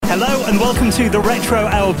Hello and welcome to the Retro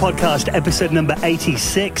Hour podcast, episode number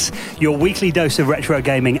 86, your weekly dose of retro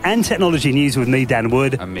gaming and technology news with me, Dan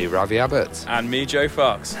Wood. And me, Ravi Abbott. And me, Joe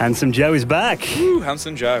Fox. Handsome Joe is back. Woo,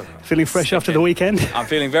 Handsome Joe. Feeling fresh after the weekend? I'm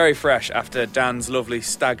feeling very fresh after Dan's lovely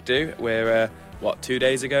stag do. We're, 2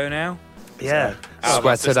 days ago now? Yeah.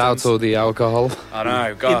 Sweated out all the alcohol. I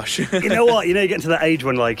know, gosh. You know what? You get to that age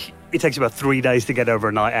when, it takes about 3 days to get over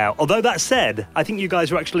a night out. Although that said, I think you guys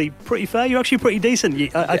were actually pretty fair. You're actually pretty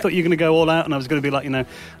decent. I thought you were going to go all out and I was going to be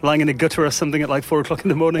lying in a gutter or something at 4 o'clock in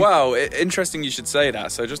the morning. Well, interesting you should say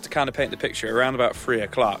that. So just to kind of paint the picture, around about 3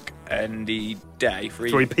 o'clock in the day,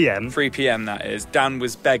 3 p.m. 3 p.m. that is, Dan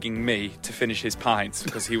was begging me to finish his pints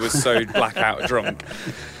because he was so blackout drunk.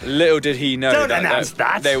 Little did he know Don't announce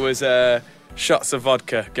that. There was shots of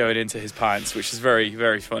vodka going into his pints, which is very,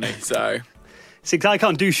 very funny. So... See, 'cause I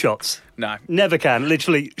can't do shots. No. Never can.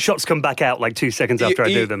 Literally, shots come back out 2 seconds after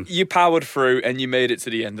I do them. You powered through and you made it to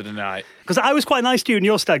the end of the night. Because I was quite nice to you in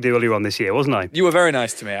your stag do earlier on this year, wasn't I? You were very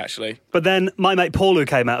nice to me, actually. But then my mate Paul, who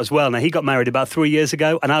came out as well, now he got married about 3 years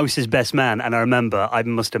ago, and I was his best man, and I remember I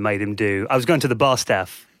must have made him do... I was going to the bar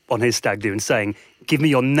staff on his stag do and saying, give me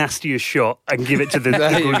your nastiest shot and give it to the...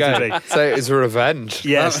 There you go. So it was a revenge.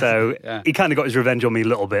 Yeah, so he kind of got his revenge on me a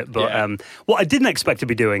little bit. But what I didn't expect to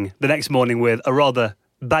be doing the next morning with a rather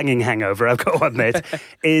banging hangover, I've got to admit,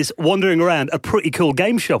 is wandering around a pretty cool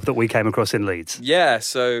game shop that we came across in Leeds. Yeah,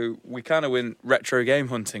 so we kind of went retro game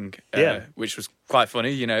hunting, which was quite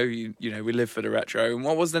funny. You know, we live for the retro. And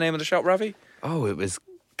what was the name of the shop, Ravi? Oh, it was...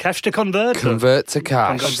 Cash to Convert? Convert to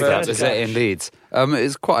Cash. Convert that was it in Leeds. It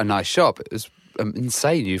was quite a nice shop. It was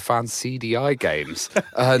insane. You found CDI games.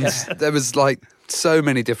 And there was so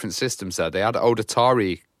many different systems there. They had old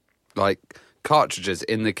Atari cartridges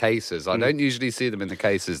in the cases. I don't usually see them in the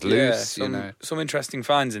cases loose. Some interesting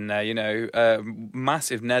finds in there.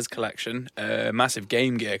 Massive NES collection, massive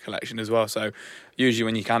Game Gear collection as well. So usually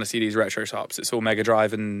when you kind of see these retro shops, it's all Mega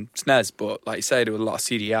Drive and SNES. But like you say, there was a lot of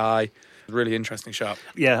CDI. Really interesting shop.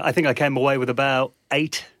 Yeah, I think I came away with about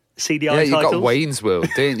 8 CDI titles. Yeah, you got Wayne's World,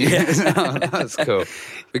 didn't you? That's cool.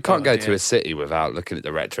 We can't go to a city without looking at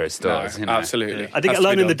the retro stores. No, absolutely. I did get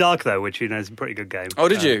Alone in the Dark, though, which is a pretty good game. Oh,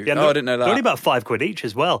 did you? Yeah, I didn't know that. They're only about £5 each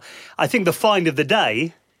as well. I think the find of the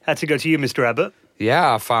day had to go to you, Mr. Abbott.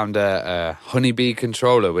 Yeah, I found a Honeybee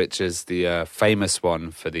controller, which is the famous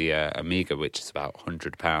one for the Amiga, which is about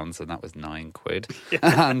 £100, and that was £9.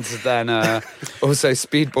 Yeah. And then also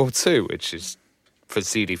Speedball 2, which is for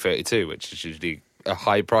CD32, which is usually a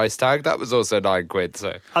high price tag. That was also £9.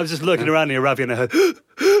 So I was just looking around here, Ravi, and I heard...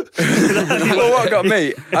 Well, what got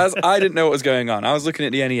me, as I didn't know what was going on, I was looking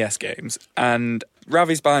at the NES games, and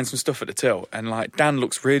Ravi's buying some stuff at the till, and Dan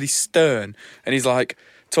looks really stern, and he's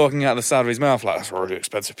talking out the side of his mouth that's a really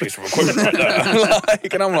expensive piece of equipment right there.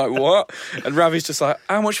 And I'm like, what? And Ravi's just like,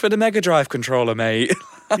 how much for the Mega Drive controller, mate?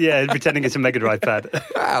 Yeah, pretending it's a Mega Drive pad.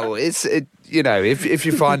 Well, if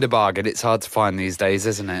you find a bargain, it's hard to find these days,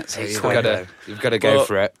 isn't it? So you've got to go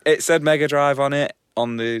for it. It said Mega Drive on it.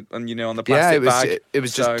 On the plastic bag. It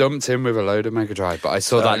was just dumped in with a load of Mega Drive, but I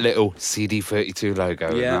saw that little CD32 logo,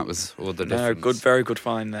 and that was all the difference. No, very good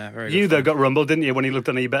find there. You though got rumbled, didn't you, when you looked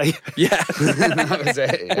on eBay? Yeah, that was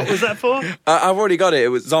it. Yeah. What was that for? I've already got it. It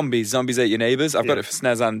was Zombies Ate Your Neighbours. I've got it for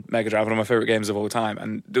SNES and Mega Drive, one of my favourite games of all time.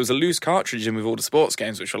 And there was a loose cartridge in with all the sports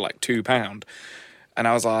games, which were £2. And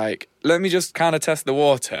I was like, let me just kind of test the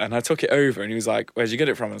water. And I took it over, and he was like, where'd you get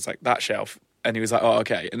it from? And I was like, that shelf. And he was like, oh,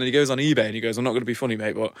 okay. And then he goes on eBay and he goes, I'm not going to be funny,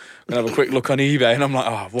 mate, but I'm going to have a quick look on eBay. And I'm like,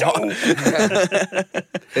 oh,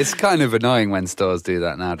 what? It's kind of annoying when stores do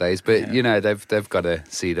that nowadays, but, they've got to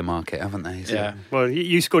see the market, haven't they? So. Yeah. Well,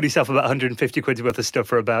 you scored yourself about 150 quid worth of stuff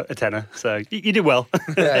for about a tenner, so you did well.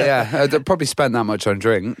 Yeah. I'd probably spent that much on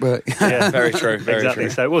drink, but... Yeah, very true, exactly. True.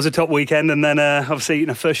 So it was a top weekend, and then obviously,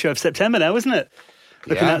 first show of September now, isn't it?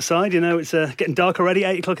 Looking outside, it's getting dark already,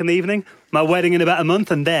 8 o'clock in the evening. My wedding in about a month,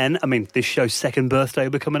 and then, this show's second birthday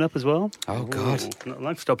will be coming up as well. Oh, God. Not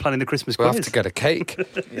like to start planning the Christmas We'll quiz. have to get a cake.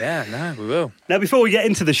 Yeah, no, we will. Now, before we get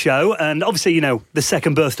into the show, and obviously, the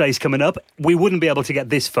second birthday's coming up, we wouldn't be able to get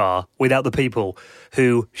this far without the people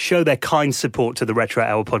who show their kind support to the Retro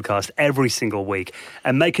Hour podcast every single week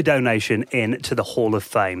and make a donation into the Hall of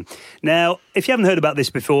Fame. Now, if you haven't heard about this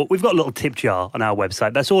before, we've got a little tip jar on our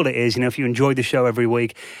website. That's all it is. If you enjoy the show every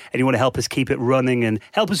week and you want to help us keep it running and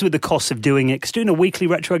help us with the costs of doing it, because doing a weekly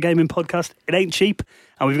retro gaming podcast, it ain't cheap.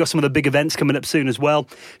 And we've got some of the big events coming up soon as well.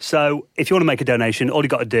 So if you want to make a donation, all you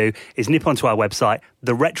got to do is nip onto our website,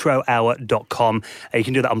 theretrohour.com. You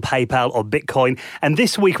can do that on PayPal or Bitcoin. And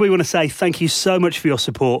this week we want to say thank you so much for your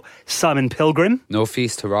support, Simon Pilgrim.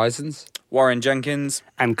 Northeast Horizons. Warren Jenkins,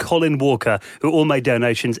 and Colin Walker, who all made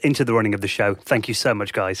donations into the running of the show. Thank you so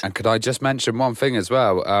much, guys. And could I just mention one thing as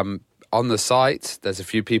well? On the site, there's a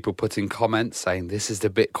few people putting comments saying, this is the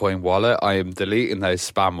Bitcoin wallet. I am deleting those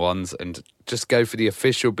spam ones and just go for the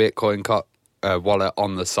official Bitcoin wallet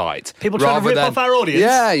on the site. People trying to rip off our audience?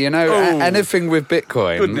 Yeah, anything with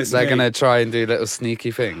Bitcoin, Goodness they're me. going to try and do little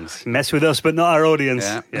sneaky things. Mess with us, but not our audience.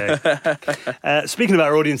 Yeah. Speaking of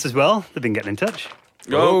our audience as well, they've been getting in touch.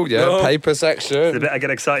 Paper The section. bit I get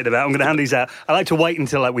excited about. I'm going to hand these out. I like to wait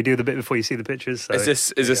until we do the bit before you see the pictures. So. Is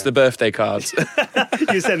this the birthday cards?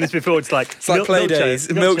 You said this before. It's like Play Days,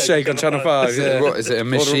 milkshake on Channel 5. Is it a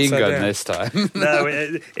machine gun this time? No,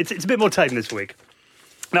 it's a bit more tame this week.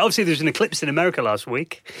 Now, obviously, there was an eclipse in America last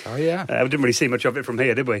week. Oh, yeah. We didn't really see much of it from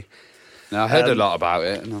here, did we? Now, I heard a lot about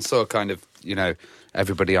it, and I saw kind of,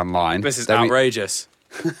 everybody online. This is outrageous.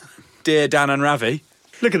 Dear Dan and Ravi.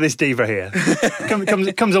 Look at this diva here.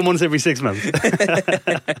 Comes on once every 6 months.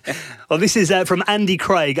 Well, this is from Andy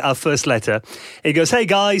Craig, our first letter. He goes, hey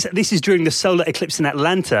guys, this is during the solar eclipse in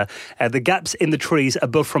Atlanta. The gaps in the trees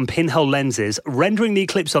above from pinhole lenses, rendering the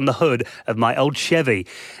eclipse on the hood of my old Chevy.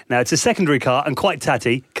 Now, it's a secondary car and quite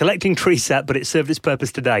tatty, collecting tree sap, but it served its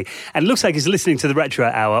purpose today. And looks like he's listening to the Retro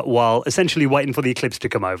Hour while essentially waiting for the eclipse to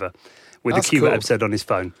come over. With That's the Cuba cool. episode on his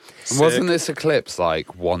phone. And wasn't this eclipse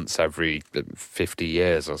like once every 50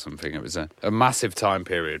 years or something? It was a massive time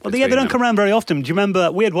period. Well, yeah, they don't come around very often. Do you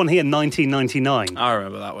remember, we had one here in 1999. I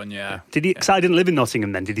remember that one, yeah. Because I didn't live in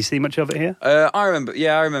Nottingham then. Did you see much of it here? I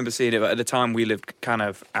remember seeing it, but at the time we lived kind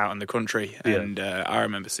of out in the country, and I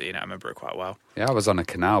remember seeing it. I remember it quite well. Yeah, I was on a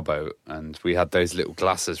canal boat, and we had those little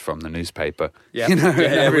glasses from the newspaper. Yeah, we had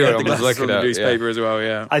the was glasses looking from the at newspaper as well,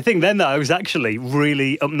 yeah. I think then that I was actually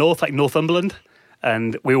really up north, like Northumberland.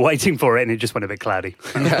 And we were waiting for it, and it just went a bit cloudy.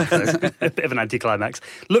 So, a bit of an anticlimax.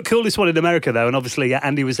 Look cool, this one in America, though, and obviously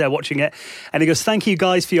Andy was there watching it. And he goes, thank you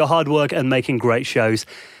guys for your hard work and making great shows.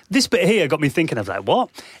 This bit here got me thinking, I was like, what?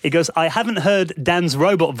 He goes, I haven't heard Dan's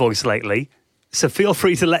robot voice lately, so feel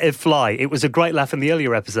free to let it fly. It was a great laugh in the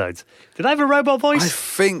earlier episodes. Did I have a robot voice? I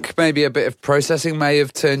think maybe a bit of processing may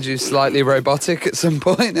have turned you slightly robotic at some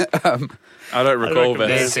point. I don't recall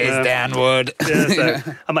this. This is Dan Wood. Yeah,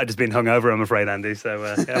 so I might have just been hungover, I'm afraid, Andy. So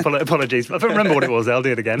apologies. I don't remember what it was. I'll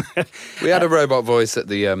do it again. We had a robot voice at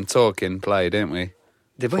the talk in play, didn't we?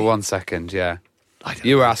 Did we? For 1 second, yeah.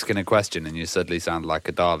 You were asking a question and you suddenly sounded like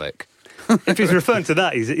a Dalek. If he's referring to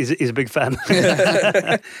that, he's a big fan.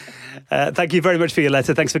 Thank you very much for your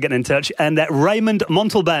letter. Thanks for getting in touch. And Raymond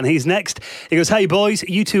Montalban, he's next. He goes, hey, boys,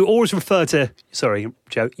 you two always refer to... Sorry,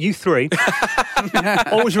 Joe, you three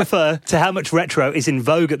always refer to how much retro is in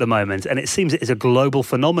vogue at the moment, and it seems it is a global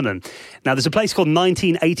phenomenon. Now, there's a place called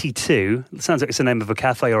 1982, it sounds like it's the name of a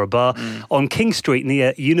cafe or a bar, on King Street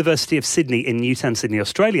near University of Sydney in Newtown, Sydney,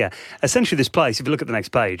 Australia. Essentially, this place, if you look at the next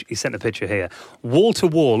page, he sent a picture here,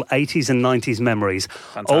 wall-to-wall 80s and 90s memories,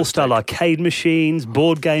 old-style arcade machines,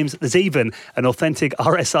 board games. There's even an authentic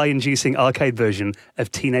RSI-inducing arcade version of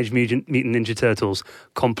Teenage Mutant Ninja Turtles,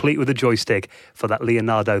 complete with a joystick for that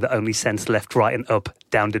Leonardo that only sensed left, right and up.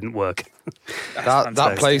 Down didn't work.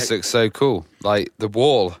 That place looks so cool. Like, the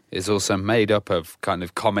wall is also made up of kind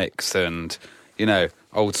of comics and,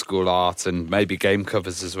 old school art and maybe game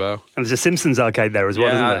covers as well. And there's a Simpsons arcade there as well,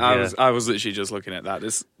 isn't there? I was literally just looking at that.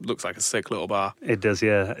 This looks like a sick little bar. It does,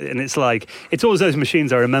 yeah. And it's always those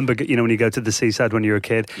machines I remember, when you go to the seaside when you were a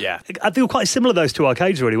kid. Yeah. They were quite similar, those two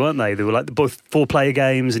arcades, really, weren't they? They were like both four-player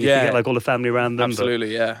games and you could get all the family around them.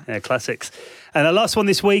 Absolutely, yeah. Yeah, classics. And our last one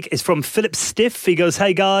this week is from Philip Stiff. He goes,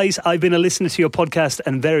 hey guys, I've been a listener to your podcast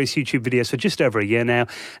and various YouTube videos for just over a year now.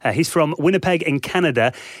 He's from Winnipeg in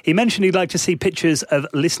Canada. He mentioned he'd like to see pictures of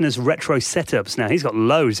listeners' retro setups. Now, he's got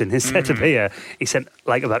loads in his setup here. He sent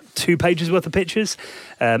about 2 pages worth of pictures.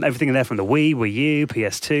 Everything in there from the Wii, Wii U,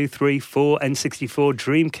 PS2, 3, 4, N64,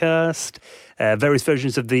 Dreamcast, various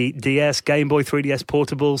versions of the DS, Game Boy, 3DS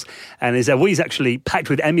portables. And his Wii's actually packed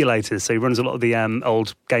with emulators, so he runs a lot of the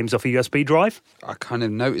old games off a USB drive. I'm kind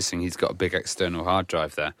of noticing he's got a big external hard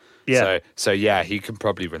drive there. Yeah. So yeah, he can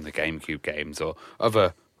probably run the GameCube games or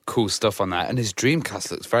other cool stuff on that. And his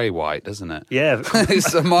Dreamcast looks very white, doesn't it? Yeah.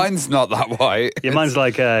 So mine's not that white. Yeah, mine's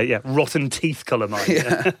like, rotten teeth colour mine.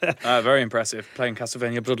 Yeah. Very impressive. Playing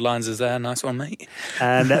Castlevania Bloodlines is there. Nice one, mate.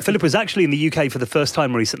 And Philip was actually in the UK for the first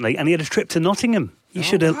time recently, and he had a trip to Nottingham. He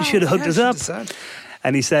should have hooked us up.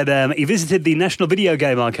 And he said he visited the National Video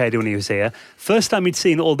Game Arcade when he was here. First time he'd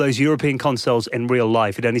seen all those European consoles in real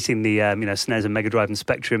life. He'd only seen the SNES and Mega Drive and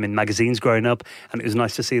Spectrum in magazines growing up, and it was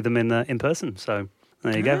nice to see them in person. So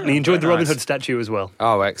There you go. And he enjoyed the Robin Hood statue as well.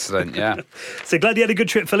 Oh, excellent, yeah. So glad you had a good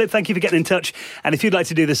trip, Philip. Thank you for getting in touch. And if you'd like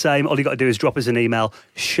to do the same, all you got to do is drop us an email,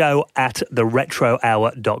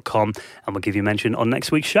 show@theretrohour.com, and we'll give you a mention on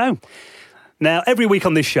next week's show. Now, every week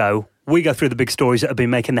on this show, we go through the big stories that have been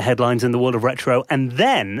making the headlines in the world of retro. And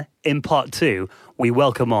then, in part 2, we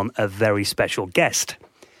welcome on a very special guest.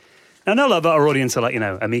 Now, I know a lot of our audience are like,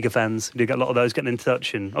 Amiga fans. We do get a lot of those getting in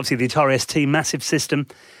touch. And obviously the Atari ST, massive system.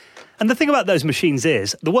 And the thing about those machines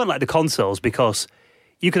is, they weren't like the consoles because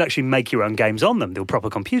you could actually make your own games on them. They were proper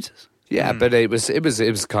computers. Yeah, but it was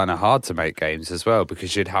kind of hard to make games as well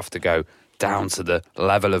because you'd have to go down to the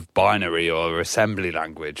level of binary or assembly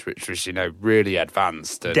language, which was, really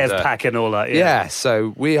advanced. And, DevPack and all that, yeah,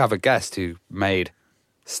 so we have a guest who made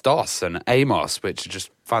STOS and AMOS, which are just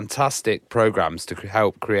fantastic programs to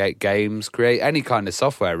help create games, create any kind of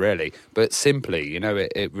software, really. But simply,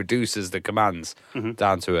 it reduces the commands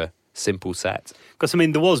down to a simple set. Because,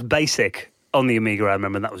 there was BASIC on the Amiga, I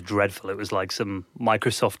remember, and that was dreadful. It was like some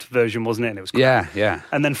Microsoft version, wasn't it? And it was crap. Yeah.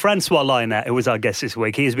 And then François Lionet, who was our guest this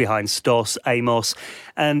week, he is behind STOS, AMOS.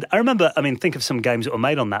 And I remember, think of some games that were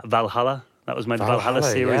made on that. Valhalla. That was made the Valhalla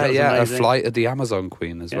series. Yeah, A Flight of the Amazon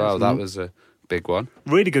Queen as well. That was a big one.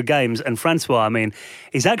 Really good games. And François,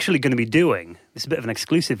 is actually going to be doing, this is a bit of an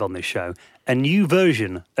exclusive on this show, a new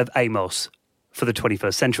version of AMOS for the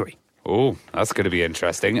 21st century. Oh, that's going to be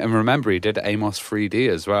interesting. And remember, he did AMOS 3D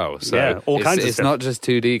as well. So all kinds of it's stuff. not just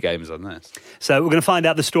 2D games on this. So we're going to find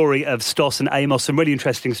out the story of STOS and AMOS, some really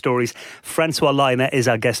interesting stories. François Lionet is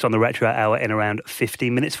our guest on the Retro Hour in around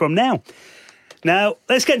 15 minutes from now. Now,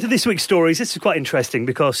 let's get into this week's stories. This is quite interesting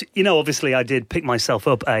because, obviously I did pick myself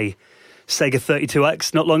up a Sega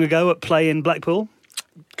 32X not long ago at Play in Blackpool.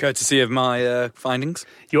 Courtesy of my findings.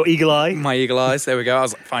 Your eagle eye. My eagle eyes, there we go. I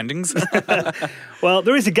was like, findings. Well,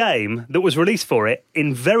 there is a game that was released for it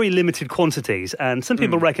in very limited quantities, and some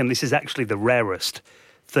people reckon this is actually the rarest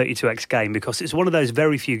 32X game because it's one of those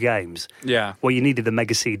very few games where you needed the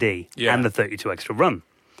Mega CD and the 32X to run.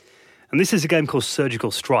 And this is a game called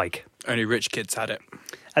Surgical Strike. Only rich kids had it.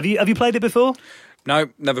 Have you played it before? No,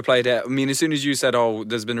 never played it. As soon as you said,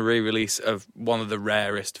 there's been a re-release of one of the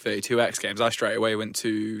rarest 32X games, I straight away went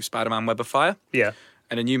to Spider-Man Web of Fire. Yeah.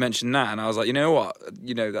 And then you mentioned that, and I was like, you know what?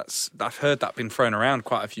 I've heard that been thrown around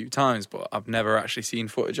quite a few times, but I've never actually seen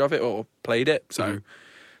footage of it or played it.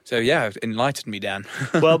 So yeah, it enlightened me, Dan.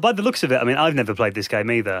 Well, by the looks of it, I've never played this game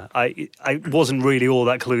either. I wasn't really all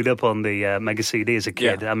that clued up on the Mega CD as a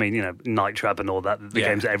kid. Yeah. Night Trap and all that, the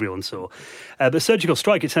games that everyone saw. But Surgical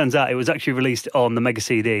Strike, it turns out, it was actually released on the Mega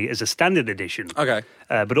CD as a standard edition. Okay.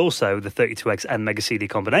 But also the 32X and Mega CD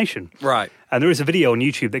combination. Right. And there is a video on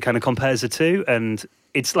YouTube that kind of compares the two, and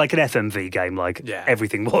it's like an FMV game,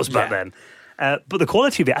 everything was back then. But the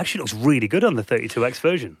quality of it actually looks really good on the 32X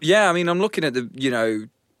version. Yeah, I'm looking at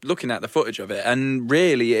looking at the footage of it, and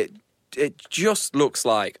really it just looks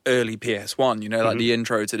like early PS1, like the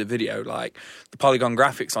intro to the video, like the polygon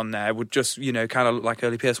graphics on there would just, kind of look like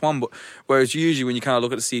early PS1, but whereas usually when you kind of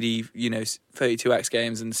look at the CD, 32X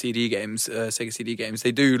games and CD games, Sega CD games,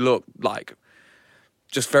 they do look like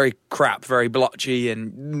just very crap, very blotchy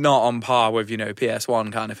and not on par with,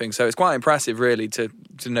 PS1 kind of thing. So it's quite impressive, really, to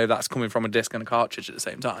know that's coming from a disc and a cartridge at the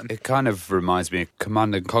same time. It kind of reminds me of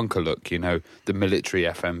Command & Conquer look, the military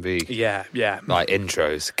FMV. Yeah. Like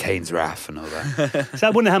intros, Kane's Wrath and all that. So I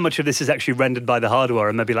wonder how much of this is actually rendered by the hardware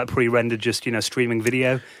and maybe pre-rendered just, streaming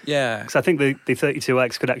video. Yeah. Because I think the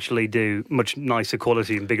 32X could actually do much nicer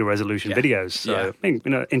quality and bigger resolution videos. So I think,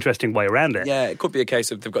 interesting way around it. Yeah, it could be a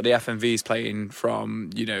case of they've got the FMVs playing from,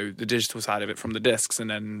 the digital side of it from the discs, and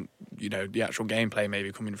then, the actual gameplay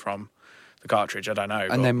maybe coming from the cartridge. I don't know.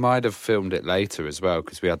 And they might have filmed it later as well,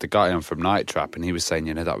 because we had the guy on from Night Trap, and he was saying,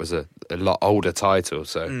 that was a lot older title,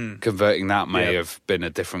 so converting that may have been a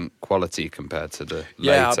different quality compared to the later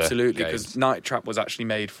Yeah, absolutely, because games. Night Trap was actually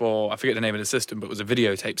made for, I forget the name of the system, but it was a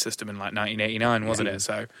videotape system in 1989, wasn't it?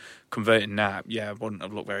 So converting that, wouldn't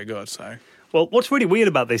have looked very good. So, well, what's really weird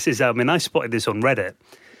about this is, I spotted this on Reddit,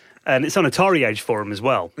 and it's on Atari Age forum as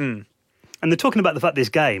well. And they're talking about the fact this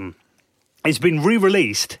game has been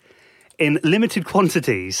re-released in limited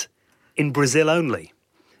quantities in Brazil only.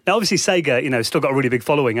 Now, obviously, Sega, still got a really big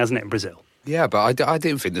following, hasn't it, in Brazil? Yeah, but I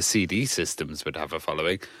didn't think the CD systems would have a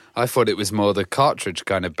following. I thought it was more the cartridge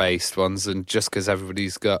kind of based ones, and just because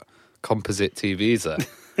everybody's got composite TVs there.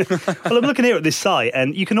 Well, I'm looking here at this site,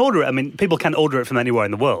 and you can order it. People can order it from anywhere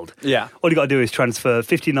in the world. Yeah. All you got to do is transfer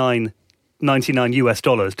 $59.99 US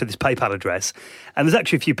to this PayPal address, and there's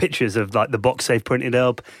actually a few pictures of the box they've printed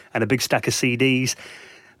up and a big stack of CDs.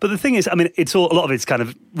 But the thing is, I mean, a lot of it's kind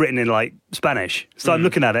of written in like Spanish. So I'm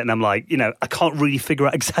looking at it and I'm like, I can't really figure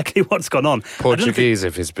out exactly what's gone on. Portuguese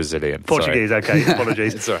if it's Brazilian. Portuguese, Sorry. okay,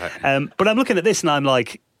 apologies. It's all right. But I'm looking at this and I'm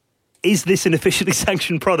like, is this an officially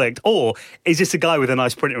sanctioned product, or is this a guy with a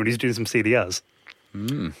nice printer and he's doing some CDRs?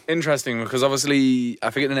 Interesting, because obviously I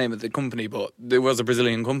forget the name of the company, but there was a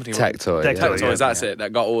Brazilian company. Tech Toys. Tech Toys, that's it.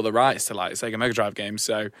 That got all the rights to like Sega Mega Drive games.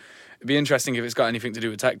 So it'd be interesting if it's got anything to do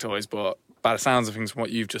with Tech Toys. But by the sounds of things, from what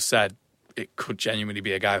you've just said, it could genuinely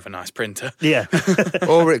be a guy with a nice printer. Yeah.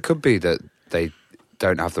 Or it could be that they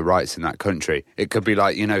don't have the rights in that country. It could be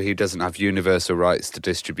like, he doesn't have universal rights to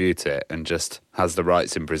distribute it and just has the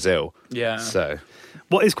rights in Brazil. Yeah. So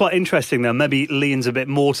what is quite interesting, though, maybe leans a bit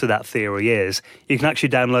more to that theory, is you can actually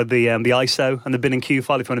download the ISO and the bin and queue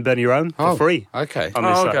file if you want to burn your own for free. Okay. On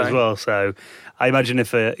this site as well. So I imagine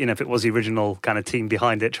if it was the original kind of team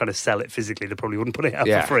behind it trying to sell it physically, they probably wouldn't put it out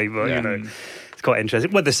for free. But it's quite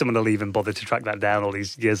interesting. Whether someone will even bother to track that down all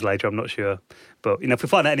these years later, I'm not sure. But if we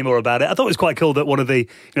find out any more about it, I thought it was quite cool that one of the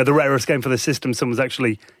the rarest game for the system, someone's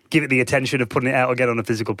actually give it the attention of putting it out again on a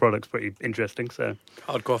physical product. It's pretty interesting. So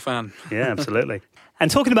Hardcore fan. yeah, absolutely. And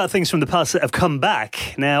talking about things from the past that have come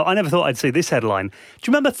back, now I never thought I'd see this headline. Do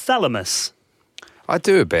you remember Thalamus? I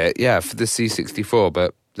do a bit, for the C64,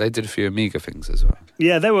 but they did a few Amiga things as well.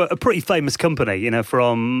 Yeah, they were a pretty famous company,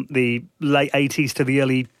 from the late 80s to the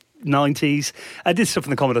early 90s. I did stuff on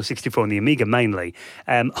the Commodore 64 and the Amiga mainly.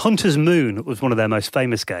 Hunter's Moon was one of their most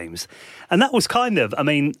famous games. And that was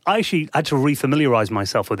I actually had to refamiliarise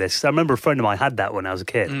myself with this. I remember a friend of mine had that when I was a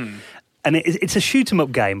kid. And it's a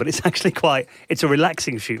shoot-'em-up game, but it's actually it's a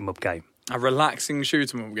relaxing shoot-'em-up game. A relaxing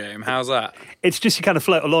shoot-'em-up game? How's that? It's just you kind of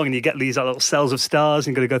float along and you get these little cells of stars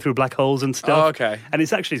and you've got to go through black holes and stuff. Oh, okay. And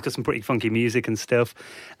it's got some pretty funky music and stuff.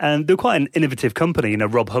 And they're quite an innovative company.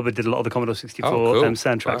 Rob Hubbard did a lot of the Commodore 64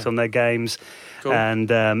 soundtracks on their games. Cool. And,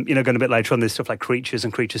 going a bit later on, there's stuff like Creatures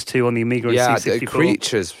and Creatures 2 on the Amiga and C64.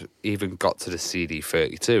 Creatures even got to the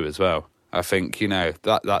CD32 as well. I think,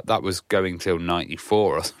 that was going till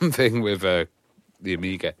 94 or something with the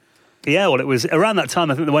Amiga. Yeah, well, it was around that time.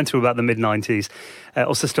 I think they went to about the mid-90s.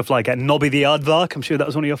 Also stuff like Nobby the Aardvark. I'm sure that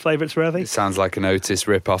was one of your favourites, Ravi. It sounds like an Otis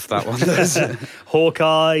rip-off, that one.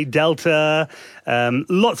 Hawkeye, Delta,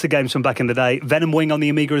 lots of games from back in the day. Venom Wing on the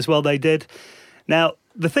Amiga as well, they did. Now,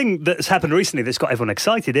 the thing that's happened recently that's got everyone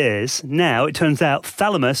excited is, now it turns out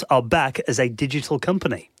Thalamus are back as a digital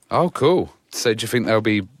company. Oh, cool. So do you think they'll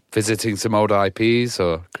be visiting some old IPs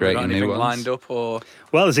or creating new ones? Lined up or?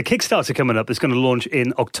 Well, there's a Kickstarter coming up that's going to launch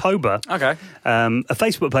in October. Okay. A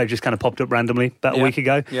Facebook page just kind of popped up randomly about a week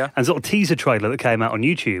ago. Yeah. And sort of teaser trailer that came out on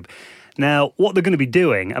YouTube. Now, what they're going to be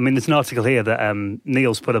doing, there's an article here that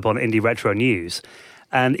Neil's put up on Indie Retro News.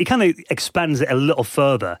 And he kind of expands it a little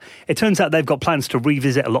further. It turns out they've got plans to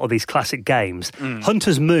revisit a lot of these classic games.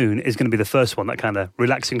 Hunter's Moon is going to be the first one, that kind of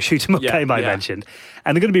relaxing shoot-'em-up game I mentioned.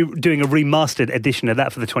 And they're going to be doing a remastered edition of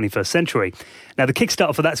that for the 21st century. Now, the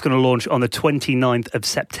Kickstarter for that's going to launch on the 29th of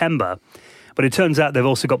September. But it turns out they've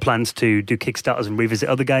also got plans to do Kickstarters and revisit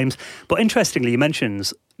other games. But interestingly, he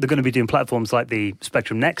mentions they're going to be doing platforms like the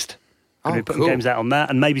Spectrum Next. Going to be putting games out on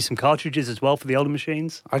that, and maybe some cartridges as well for the older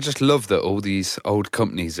machines. I just love that all these old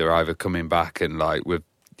companies are either coming back and with,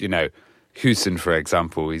 Hewson, for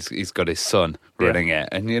example, he's got his son running it.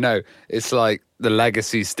 And, it's like the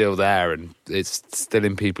legacy's still there and it's still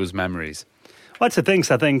in people's memories. Well, that's the thing.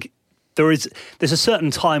 So I think there's a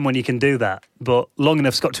certain time when you can do that, but long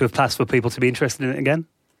enough's got to have passed for people to be interested in it again.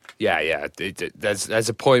 Yeah. There's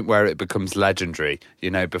a point where it becomes legendary.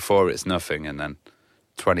 Before it's nothing, and then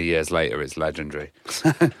 20 years later, it's legendary.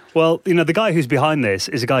 Well, the guy who's behind this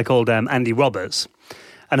is a guy called Andy Roberts.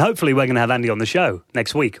 And hopefully we're going to have Andy on the show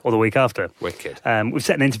next week or the week after. Wicked. We've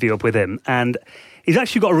set an interview up with him. And he's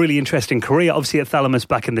actually got a really interesting career, obviously at Thalamus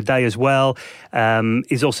back in the day as well.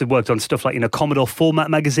 He's also worked on stuff like, Commodore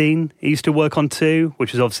Format magazine he used to work on too,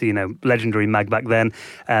 which was obviously, legendary mag back then.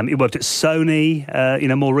 He worked at Sony,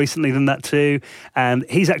 more recently than that too. And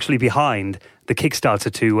he's actually behind the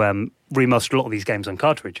Kickstarter to remaster a lot of these games on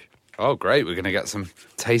cartridge. Oh, great. We're going to get some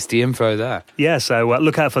tasty info there. Yeah, so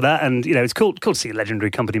look out for that. And, it's cool to see a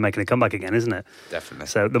legendary company making a comeback again, isn't it? Definitely.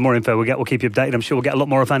 So the more info we get, we'll keep you updated. I'm sure we'll get a lot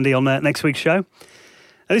more of Andy on next week's show. And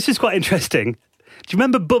this is quite interesting. Do you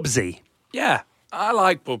remember Bubsy? Yeah, I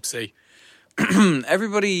like Bubsy.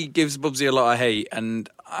 Everybody gives Bubsy a lot of hate, and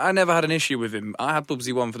I never had an issue with him. I had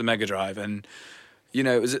Bubsy 1 for the Mega Drive, and...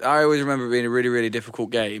 I always remember it being a really, really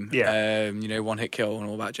difficult game. Yeah. One-hit kill and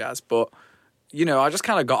all that jazz. But, I just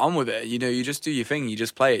kind of got on with it. You just do your thing. You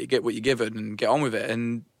just play it. You get what you give it and get on with it.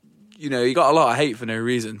 And, he got a lot of hate for no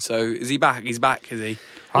reason. So is he back? He's back, is he?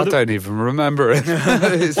 I don't even remember it.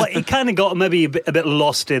 Well, it kind of got maybe a bit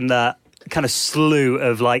lost in that kind of slew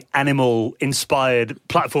of like animal-inspired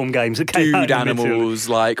platform games that came out. Dude Animals,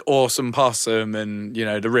 like Awesome Possum, and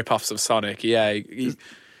the rip-offs of Sonic. Yeah,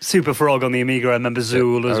 Super Frog on the Amiga. I remember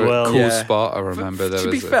Zool as well. Cool Spot. I remember there.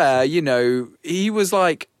 To be fair, he was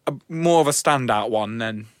like more of a standout one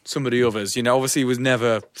than some of the others. Obviously he was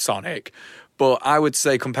never Sonic, but I would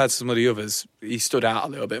say compared to some of the others, he stood out a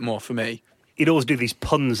little bit more for me. He'd always do these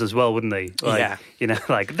puns as well, wouldn't he? Like,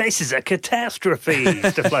 like, this is a catastrophe,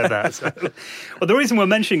 stuff like that. So, well, the reason we're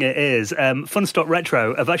mentioning it is Funstock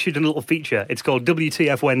Retro have actually done a little feature. It's called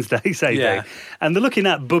WTF Wednesday, say they. And they're looking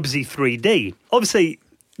at Bubsy 3D. Obviously,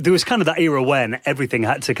 there was kind of that era when everything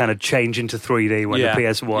had to kind of change into 3D when the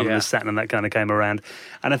PS1 and the Saturn and that kind of came around.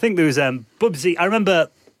 And I think there was Bubsy. I remember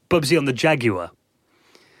Bubsy on the Jaguar.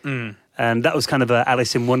 And that was kind of a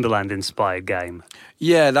Alice in Wonderland inspired game.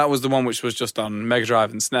 Yeah, that was the one which was just on Mega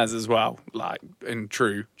Drive and SNES as well, like in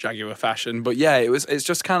true Jaguar fashion. But yeah, it's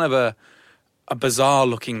just kind of a bizarre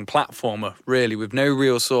looking platformer, really, with no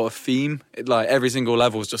real sort of theme. Like every single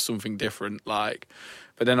level is just something different. But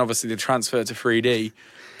then obviously the transfer to 3D,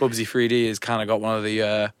 Bubsy 3D has kind of got one of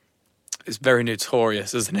the. It's very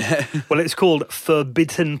notorious, isn't it? Well, it's called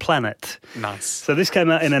Forbidden Planet. Nice. So this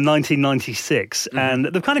came out in 1996, and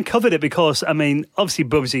they've kind of covered it because, I mean, obviously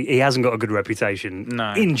Bubsy, he hasn't got a good reputation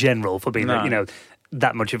in general for being,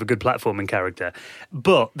 that much of a good platforming character.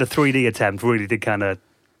 But the 3D attempt really did kind of...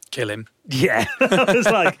 kill him. Yeah. I was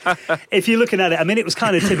like, if you're looking at it, I mean, it was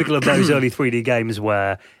kind of typical of those early 3D games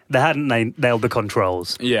where they hadn't nailed the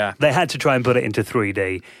controls. Yeah. They had to try and put it into 3D.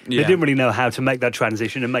 They didn't really know how to make that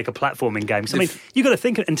transition and make a platforming game. So, I mean, you got to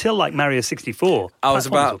think until like Mario 64. I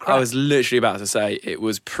was literally about to say it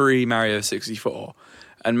was pre-Mario 64.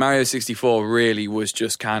 And Mario 64 really was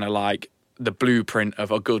just kind of like the blueprint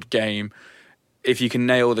of a good game. If you can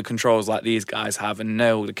nail the controls like these guys have and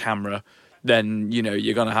nail the camera, then,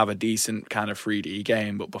 you're going to have a decent kind of 3D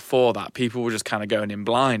game. But before that, people were just kind of going in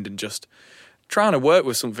blind and just trying to work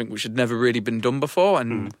with something which had never really been done before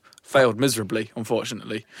and failed miserably,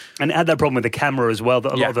 unfortunately. And it had that problem with the camera as well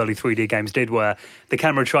that a lot of early 3D games did, where the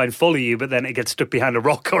camera tried and follow you, but then it gets stuck behind a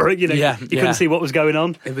rock or, you couldn't see what was going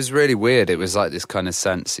on. It was really weird. It was like this kind of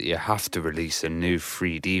sense that you have to release a new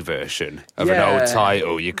 3D version of an old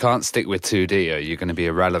title. You can't stick with 2D or you're going to be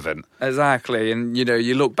irrelevant. Exactly. And,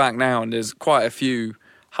 you look back now and there's quite a few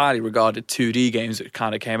highly regarded 2D games that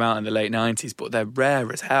kind of came out in the late 90s, but they're rare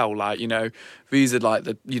as hell. These are like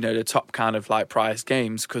the top kind of like priced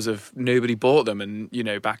games because of nobody bought them, and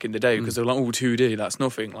back in the day because they're like, 2D, that's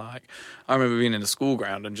nothing. Like I remember being in the school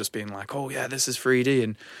ground and just being like, oh yeah, this is 3D,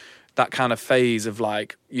 and that kind of phase of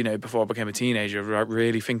like, before I became a teenager,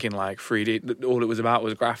 really thinking like 3D, all it was about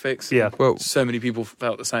was graphics. Yeah. Well, so many people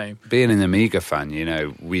felt the same. Being an Amiga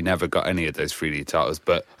fan, we never got any of those 3D titles,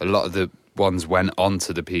 but a lot of the ones went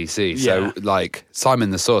onto the PC. So like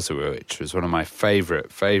Simon the Sorcerer, which was one of my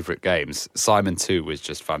favourite games. Simon 2 was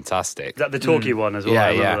just fantastic. Is that the talkie one as well?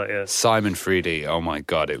 Yeah. Simon 3D, oh my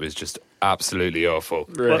God, it was just absolutely awful.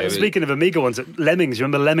 Well, speaking of Amiga ones, Lemmings, you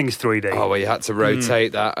remember Lemmings 3D? Oh, well, you had to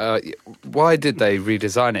rotate that. Why did they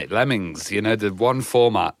redesign it? Lemmings, the one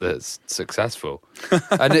format that's successful.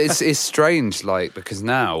 And it's strange, because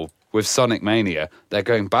now with Sonic Mania, they're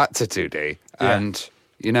going back to 2D and...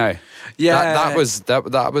 that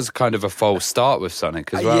was kind of a false start with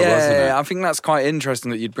Sonic as well, wasn't it? I think that's quite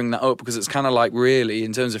interesting that you'd bring that up, because it's kind of like, really,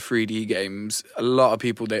 in terms of 3D games, a lot of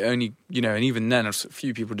people, they only, and even then a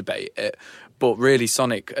few people debate it, but really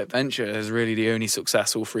Sonic Adventure is really the only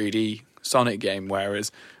successful 3D Sonic game,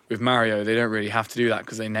 whereas with Mario, they don't really have to do that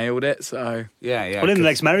because they nailed it. So yeah. Well, then the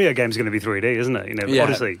next Mario game is going to be 3D, isn't it?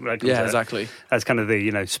 Odyssey. Right, exactly. That's kind of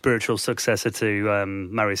the spiritual successor to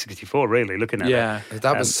Mario 64. Really, looking at it.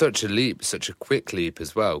 That was such a leap, such a quick leap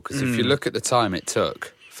as well. Because if you look at the time it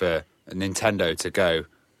took for Nintendo to go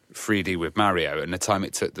 3D with Mario, and the time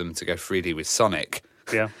it took them to go 3D with Sonic.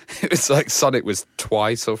 Yeah, it was like Sonic was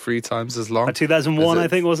twice or three times as long. 2001, I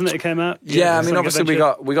think, wasn't it? It came out. Yeah, I mean, obviously we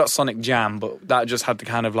got Sonic Jam, but that just had the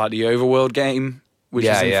kind of like the overworld game, which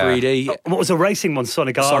is in 3D. What was a racing one?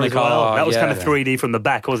 Sonic R as well. That was kind of 3D from the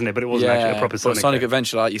back, wasn't it? But it wasn't actually a proper Sonic. Sonic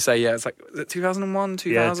Adventure, like you say, it's like, is it 2001,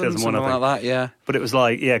 2000, something like that. Yeah, but it was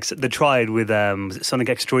like they tried with was it Sonic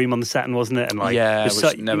Extreme on the Saturn, wasn't it? And like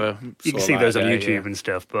which never. You can see those on YouTube and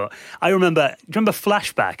stuff. But I remember. Do you remember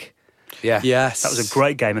Flashback? Yeah. Yes. That was a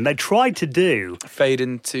great game. And they tried to do Fade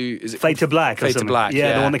to Black. or something.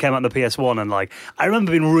 Yeah, the one that came out on the PS1. And I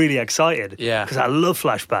remember being really excited. Yeah. Because I love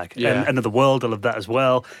Flashback. Yeah. And Another World, I loved that as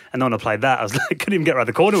well. And then when I played that, I was like, couldn't even get around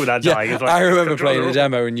the corner without dying. It was I remember playing the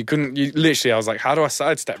demo and I was like, how do I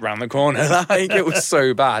sidestep round the corner? It was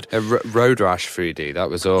so bad. Road Rash 3D, that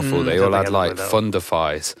was awful. They all had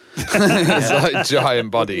Thunderfies. It's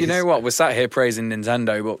giant bodies. You know what? We're sat here praising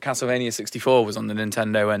Nintendo, but Castlevania 64 was on the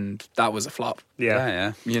Nintendo and that was a flop.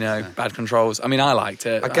 Yeah. Bad controls. I mean, I liked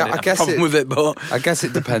it. I guess have a problem with it, but I guess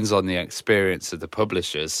it depends on the experience of the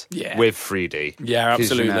publishers with 3D. Yeah,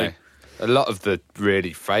 absolutely. A lot of the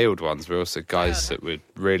really failed ones were also guys that were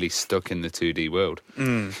really stuck in the 2D world.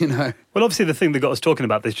 Well, obviously the thing that got us talking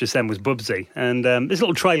about this just then was Bubsy. And this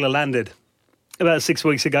little trailer landed about 6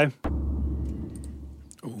 weeks ago.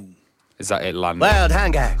 Is that it landed? World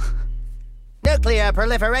hunger. Nuclear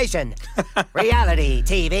proliferation. Reality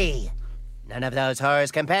TV. None of those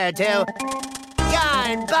horrors compared to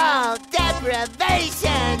yarn ball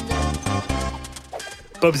deprivation.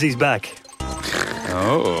 Bubsy's back.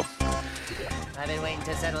 Oh. I've been waiting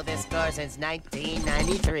to settle this score since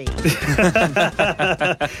 1993.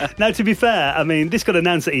 Now, to be fair, I mean, this got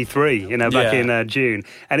announced at E3, back in June,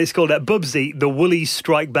 and it's called Bubsy, The Woolies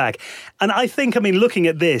Strike Back. And I think, looking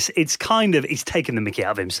at this, it's he's taken the mickey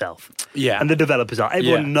out of himself. Yeah. And the developers are.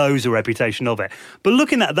 Everyone knows the reputation of it. But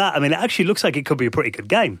looking at that, it actually looks like it could be a pretty good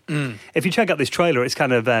game. If you check out this trailer, it's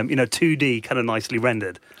kind of, 2D, kind of nicely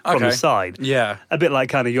rendered from the side. Yeah. A bit like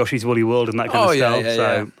kind of Yoshi's Woolly World and that kind of stuff.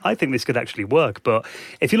 So I think this could actually work. But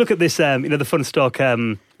if you look at this, the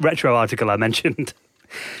Funstock retro article I mentioned,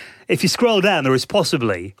 if you scroll down, there is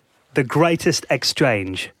possibly the greatest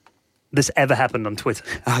exchange that's ever happened on Twitter.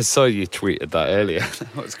 I saw you tweeted that earlier.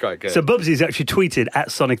 That was quite good. So Bubsy's actually tweeted at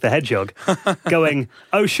Sonic the Hedgehog, going,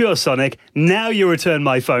 "Oh sure, Sonic, now you return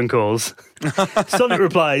my phone calls." Sonic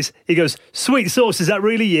replies, he goes, "Sweet sauce, is that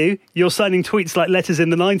really you? You're signing tweets like letters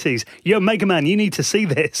in the 90s. Yo, Mega Man, you need to see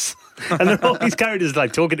this." And then all these characters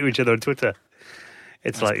talking to each other on Twitter.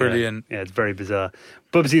 It's That's brilliant. Yeah, it's very bizarre.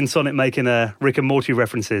 Bubsy and Sonic making Rick and Morty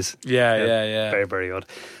references. Yeah. Very, very odd.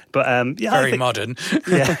 But very modern.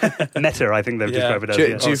 Meta, I think they've described it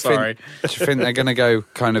as. Do you think they're going to go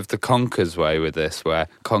kind of the Conkers way with this, where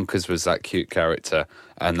Conkers was that cute character,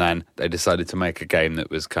 and then they decided to make a game that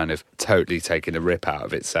was kind of totally taking a rip out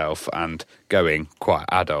of itself and going quite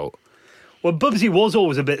adult? Well, Bubsy was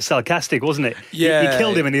always a bit sarcastic, wasn't it? Yeah. You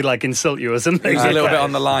killed him and he'd insult you or something. He was a little bit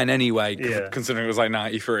on the line anyway, considering it was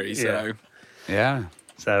 93, so... Yeah.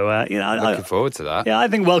 So, looking forward to that. Yeah, I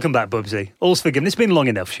think welcome back, Bubsy. All's forgiven. It's been long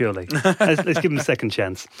enough, surely. Let's give him a second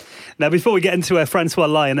chance. Now, before we get into François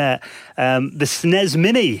Lionet, the SNES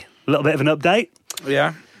Mini, a little bit of an update.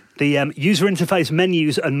 Yeah. The user interface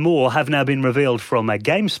menus and more have now been revealed from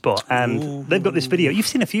GameSpot, and they've got this video. You've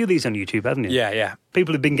seen a few of these on YouTube, haven't you? Yeah.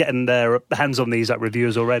 People have been getting their hands on these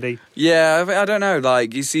reviewers already. Yeah, I don't know.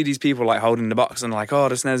 You see these people holding the box and the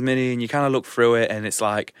SNES Mini, and you kind of look through it, and it's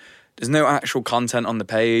there's no actual content on the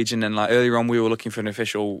page. And then earlier on, we were looking for an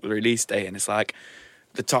official release date, and it's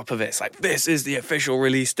the top of it's this is the official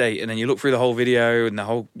release date, and then you look through the whole video and the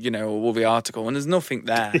whole all the article, and there's nothing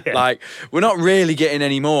there. We're not really getting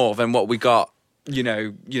any more than what we got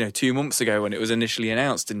 2 months ago when it was initially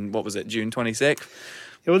announced in June 26th.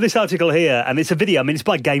 Well, this article here, and it's a video, it's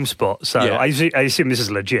by GameSpot, so I assume this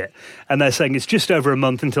is legit. And they're saying it's just over a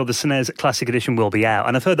month until the SNES Classic Edition will be out.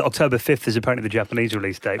 And I've heard that October 5th is apparently the Japanese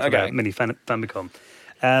release date for the Mini Famicom.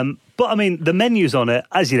 But the menus on it,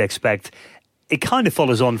 as you'd expect, it kind of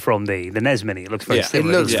follows on from the NES Mini. It looks very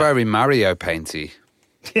similar. It looks very Mario Painty.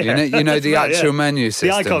 Yeah. You know the actual menu system.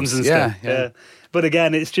 The icons and stuff. Yeah. But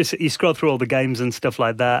again, it's just, you scroll through all the games and stuff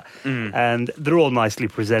like that, and they're all nicely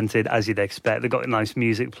presented, as you'd expect. They've got nice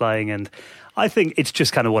music playing, and I think it's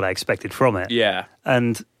just kind of what I expected from it. Yeah.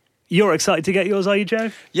 And you're excited to get yours, are you,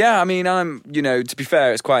 Joe? Yeah, I'm, to be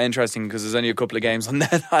fair, it's quite interesting because there's only a couple of games on there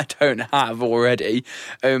that I don't have already.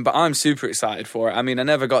 But I'm super excited for it. I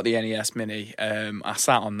never got the NES Mini. I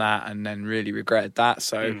sat on that and then really regretted that.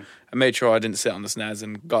 So I made sure I didn't sit on the SNES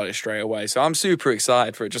and got it straight away. So I'm super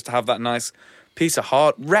excited for it, just to have that nice piece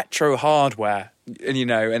of retro hardware,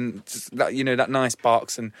 and that nice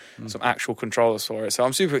box and some actual controllers for it. So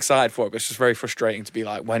I'm super excited for it, but it's just very frustrating to be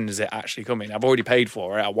when is it actually coming? I've already paid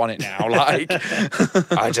for it. I want it now.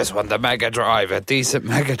 I just want the Mega Drive, a decent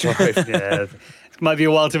Mega Drive. Yeah. It might be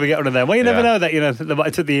a while till we get one of them. Well, you never know that, they might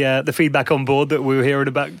have took the feedback on board that we were hearing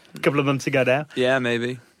about a couple of months ago now. Yeah,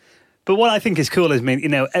 maybe. But what I think is cool is, I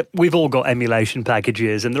mean, we've all got emulation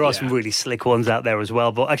packages, and there are some really slick ones out there as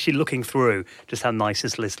well. But actually looking through just how nice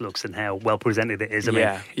this list looks and how well presented it is, I mean,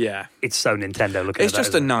 it's so Nintendo looking It's at that,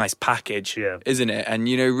 just a nice package, Yeah. isn't it? And,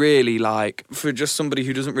 really, like, for just somebody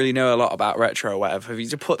who doesn't really know a lot about retro or whatever, if you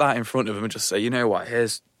just put that in front of them and just say, you know what,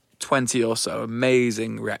 here's 20 or so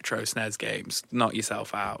amazing retro SNES games, knock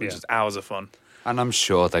yourself out. Yeah. Just hours of fun. And I'm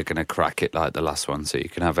sure they're going to crack it like the last one, so you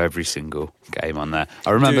can have every single game on there. I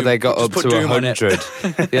remember they got up to 100.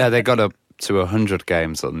 Yeah, they got up to 100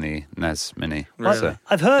 games on the NES Mini. Really? So,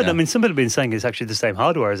 I've heard, yeah. I mean, some people have been saying it's actually the same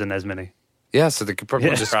hardware as a NES Mini. Yeah, so they could probably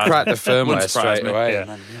just crack the firmware Wouldn't surprise straight me. away.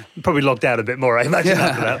 Yeah. Probably logged out a bit more, I imagine,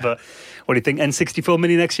 after that. But what do you think? N64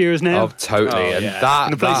 Mini next year is now? Oh, totally. Oh, and yeah. that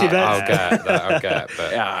Gonna place your bets? I'll get.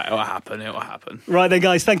 But Yeah, it'll happen. Right then,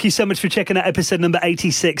 guys, thank you so much for checking out episode number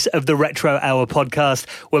 86 of the Retro Hour podcast.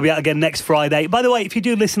 We'll be out again next Friday. By the way, if you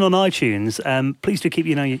do listen on iTunes, please do keep,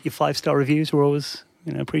 your 5-star reviews. We're always,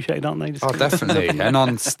 appreciated, aren't they? Oh, definitely. And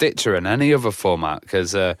on Stitcher and any other format,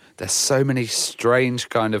 because there's so many strange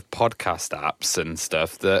kind of podcast apps and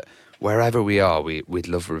stuff that wherever we are, we'd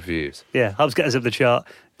love reviews. Yeah, helps get us up the chart.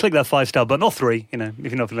 Click that 5-star button, or 3, if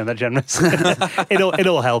you're not feeling that generous. it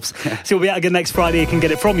all helps. So we'll be out again next Friday. You can get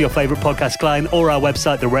it from your favourite podcast client or our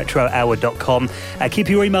website, theretrohour.com. Keep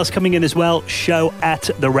your emails coming in as well,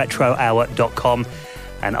 show@theretrohour.com.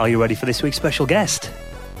 And are you ready for this week's special guest?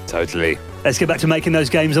 Totally. Let's get back to making those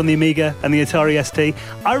games on the Amiga and the Atari ST.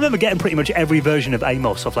 I remember getting pretty much every version of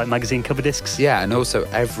AMOS off like magazine cover discs. Yeah, and also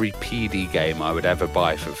every PD game I would ever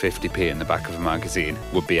buy for 50p in the back of a magazine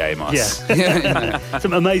would be AMOS. Yeah.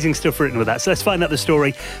 Some amazing stuff written with that. So let's find out the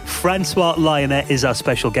story. François Lionet is our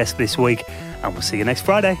special guest this week, and we'll see you next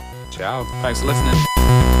Friday. Ciao. Thanks for listening.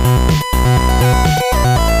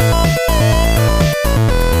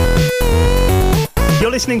 You're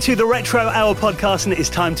listening to the Retro Hour podcast, and it is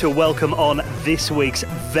time to welcome on this week's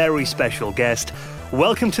very special guest.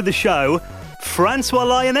 Welcome to the show, François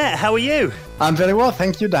Lionet. How are you? I'm very well,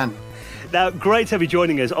 thank you, Dan. Now, great to have you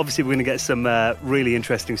joining us. Obviously, we're going to get some really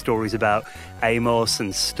interesting stories about AMOS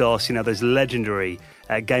and STOS, those legendary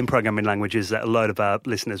game programming languages that a load of our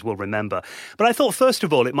listeners will remember. But I thought, first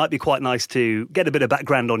of all, it might be quite nice to get a bit of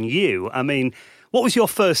background on you. I mean, what was your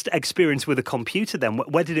first experience with a computer then?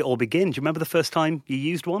 Where did it all begin? Do you remember the first time you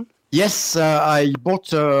used one? Yes, I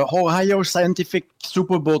bought a Ohio Scientific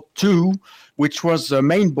Superboard 2, which was a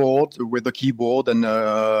main board with a keyboard and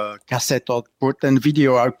a cassette output and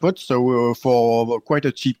video output, so for quite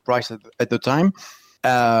a cheap price at the time.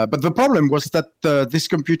 But the problem was that this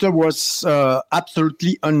computer was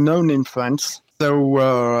absolutely unknown in France, so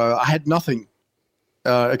I had nothing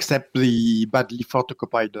except the badly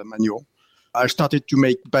photocopied manual. I started to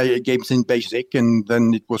make games in BASIC, and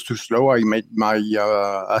then it was too slow. I made my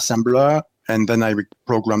assembler, and then I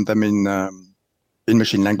programmed them in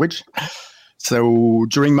machine language. So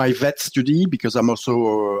during my vet study, because I've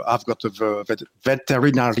got a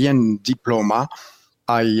veterinarian diploma,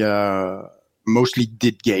 I mostly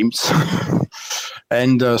did games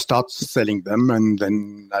and started selling them. And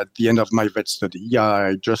then at the end of my vet study,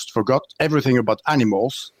 I just forgot everything about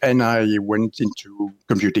animals, and I went into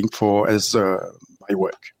computing as my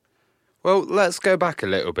work. Well, let's go back a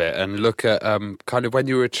little bit and look at kind of when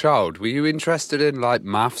you were a child. Were you interested in like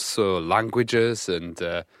maths or languages and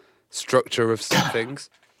structure of some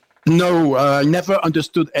things? No, I never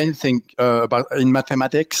understood anything in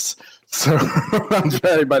mathematics, so I'm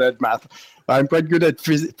very bad at math. I'm quite good at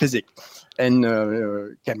physics and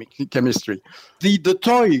chemistry. The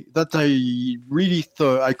toy that I really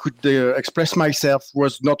thought I could express myself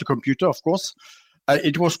was not a computer, of course.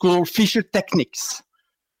 It was called Fischer Technics.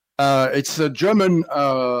 It's a German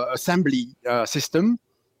assembly system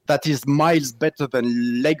that is miles better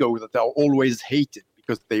than Lego, that are always hated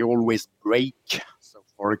because they always break. So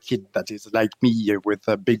for a kid that is like me with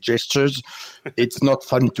big gestures, it's not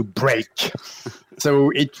fun to break.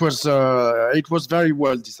 So it was very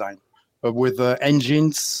well designed with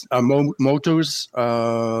engines, motors,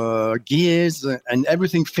 gears, and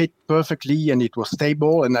everything fit perfectly, and it was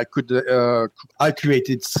stable. And I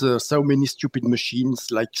created so many stupid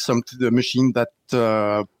machines, like the machine that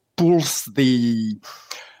pulls the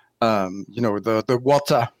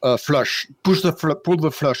water flush, pull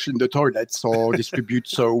the flush in the toilets, or distribute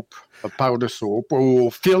soap, powder soap,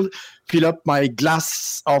 or fill up my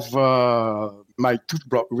glass of my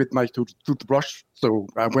toothbrush with my toothbrush. So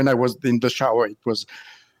when I was in the shower, it was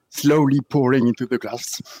slowly pouring into the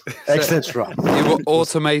glass, etc. You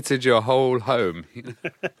automated your whole home.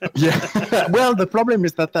 Yeah. Well, the problem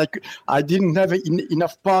is that I didn't have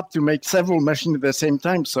enough part to make several machines at the same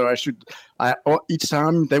time. So each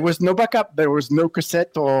time there was no backup, there was no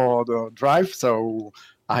cassette or the drive, so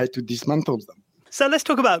I had to dismantle them. So let's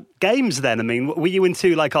talk about games then. I mean, were you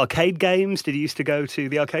into like arcade games? Did you used to go to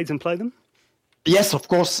the arcades and play them? Yes, of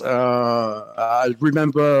course. I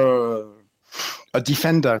remember a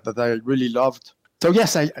Defender that I really loved. So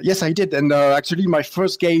yes, I did. And actually, my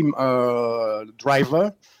first game,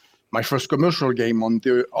 Driver, my first commercial game on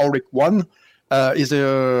the Auric One, is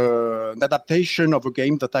an adaptation of a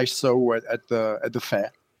game that I saw at the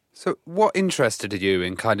fair. So what interested you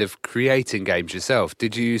in kind of creating games yourself?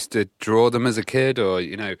 Did you used to draw them as a kid, or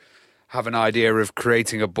have an idea of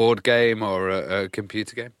creating a board game or a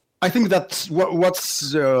computer game? I think that's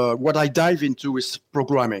what I dive into is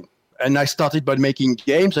programming. And I started by making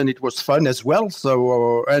games, and it was fun as well.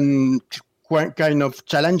 So, and quite kind of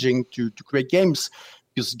challenging to create games,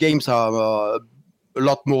 because games are a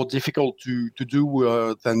lot more difficult to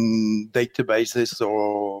do than databases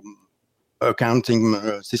or accounting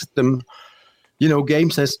system.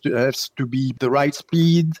 Games has to be the right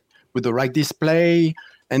speed, with the right display,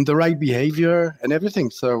 and the right behavior, and everything.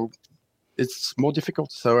 So it's more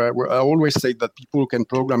difficult. So I always say that people who can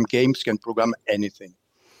program games can program anything.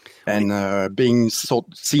 And being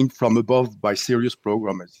seen from above by serious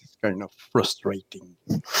programmers is kind of frustrating.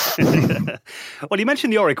 Well, you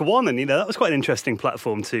mentioned the Auric One, and that was quite an interesting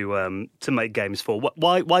platform to make games for.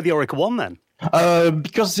 Why the Auric One then?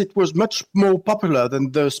 Because it was much more popular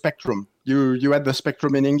than the Spectrum. You had the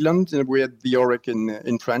Spectrum in England, and we had the Auric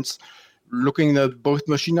in France. Looking at both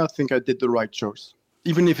machines, I think I did the right choice.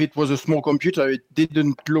 Even if it was a small computer, it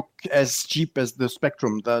didn't look as cheap as the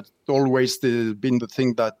Spectrum. That's always been the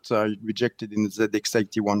thing that I rejected in the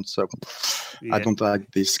ZX81. So yeah. I don't like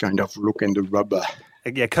this kind of look and the rubber.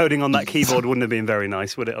 Yeah, coding on that keyboard wouldn't have been very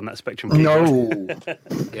nice, would it, on that Spectrum keyboard? No.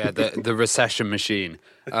 Yeah, the recession machine.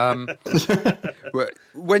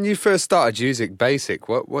 When you first started using BASIC,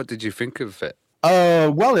 what did you think of it?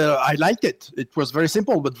 I liked it. It was very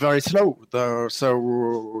simple, but very slow.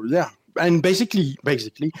 Yeah. And basically,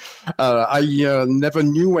 I never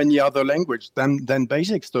knew any other language than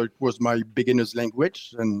BASIC, so it was my beginner's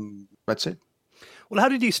language, and that's it. Well, how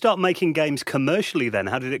did you start making games commercially then?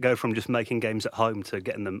 How did it go from just making games at home to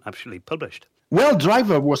getting them actually published? Well,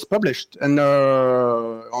 Driver was published, and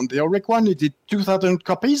on the Auric One, it did 2,000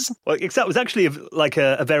 copies. Well, that was actually like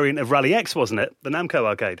a variant of Rally X, wasn't it? The Namco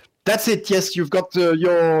arcade. That's it, yes. You've got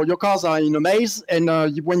your cars are in a maze, and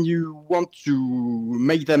when you want to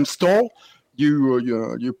make them stall,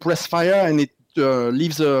 you press fire, and it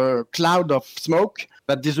leaves a cloud of smoke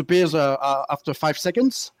that disappears after 5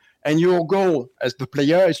 seconds. And your goal as the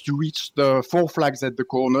player is to reach the 4 flags at the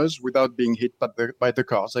corners without being hit by the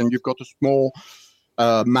cars. And you've got a small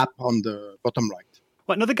map on the bottom right.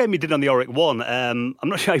 Well, another game you did on the Auric One, I'm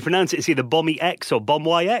not sure how you pronounce it. It's either Bomby X or Bomb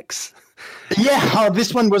YX. Yeah,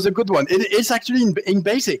 this one was a good one. It's actually in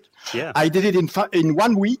BASIC. Yeah, I did it in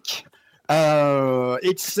 1 week.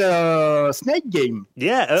 It's a Snake game.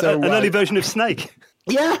 Yeah, an early version of Snake.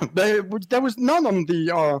 Yeah, there was none on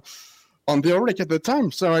the Auric at the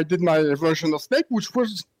time, so I did my version of Snake, which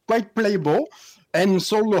was quite playable, and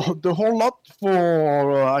sold the whole lot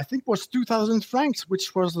for I think was 2,000 francs,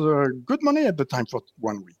 which was good money at the time for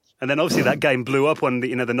 1 week. And then obviously that game blew up when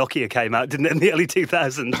the Nokia came out, didn't it, in the early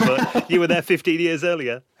 2000s? But you were there 15 years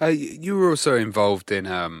earlier. You were also involved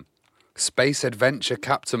in Space Adventure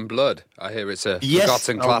Captain Blood. I hear it's a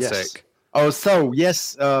forgotten classic.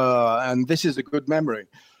 Yes, and this is a good memory.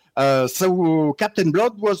 So Captain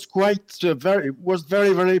Blood was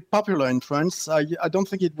very, very popular in France. I don't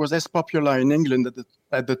think it was as popular in England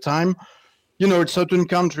at the time. In certain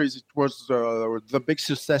countries it was the big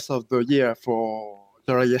success of the year for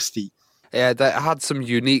the IST. Yeah, that had some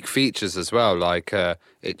unique features as well, like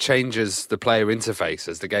it changes the player interface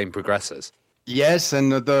as the game progresses. Yes,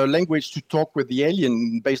 and the language to talk with the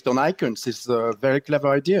alien based on icons is a very clever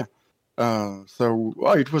idea.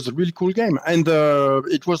 It was a really cool game. And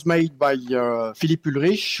it was made by Philippe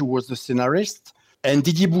Ulrich, who was the scenarist, and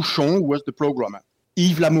Didier Bouchon, who was the programmer.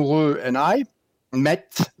 Yves Lamoureux and I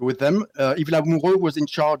met with them. Yves Lamoureux was in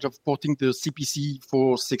charge of porting the CPC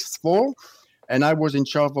 464, and I was in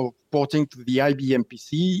charge of porting to the IBM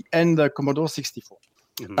PC and the Commodore 64.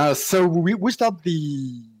 Mm-hmm. So we started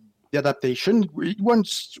the adaptation. It went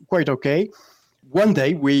quite okay. one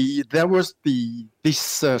day there was this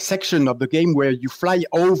section of the game where you fly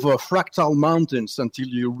over fractal mountains until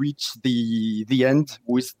you reach the end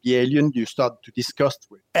with the alien you start to discuss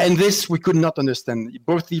with. And this we could not understand.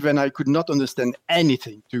 Both Eve and I could not understand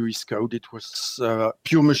anything to his code. It was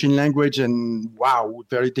pure machine language and wow,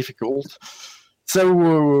 very difficult.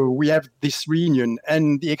 So we have this reunion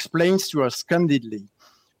and he explains to us candidly,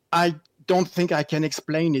 I don't think I can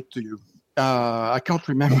explain it to you. I can't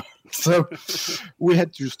remember. So we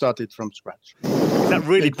had to start it from scratch. That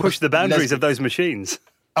really pushed the boundaries of those machines.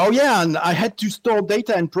 Oh, yeah. And I had to store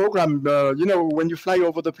data and program. When you fly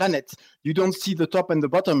over the planet, you don't see the top and the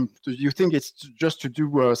bottom. You think it's just to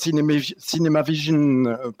do cinema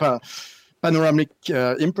vision panoramic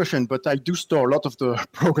impression, but I do store a lot of the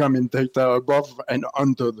programming data above and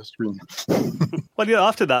under the screen. Well,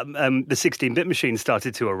 after that, the 16-bit machine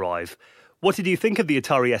started to arrive. What did you think of the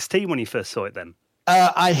Atari ST when you first saw it then?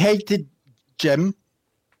 I hated GEM.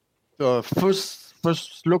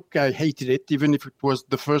 First look, I hated it, even if it was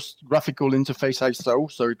the first graphical interface I saw,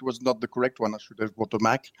 so it was not the correct one. I should have bought a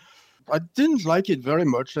Mac. I didn't like it very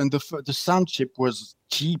much, and the sound chip was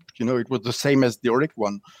cheap. It was the same as the ORIC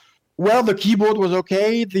one. Well, the keyboard was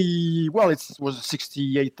okay. It was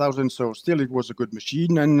 68,000, so still it was a good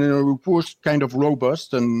machine, and it was kind of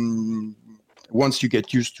robust. And once you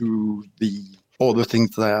get used to all the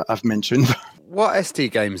things that I've mentioned. What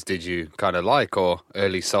ST games did you kind of like, or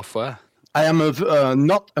early software? I am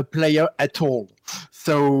not a player at all,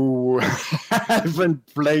 so I haven't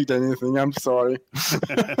played anything. I'm sorry.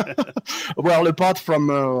 Well, apart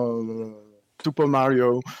from Super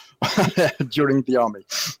Mario during the army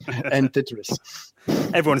and Tetris.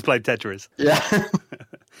 Everyone's played Tetris. Yeah.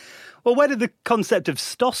 Well, where did the concept of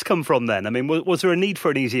STOS come from then? I mean, was there a need for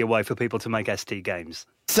an easier way for people to make ST games?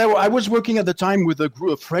 So I was working at the time with a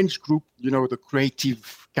French group, the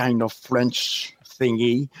creative kind of French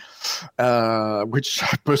thingy, which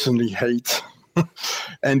I personally hate.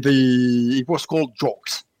 And it was called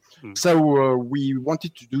Jokes. So we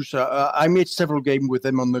wanted to do so. I made several games with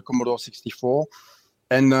them on the Commodore 64.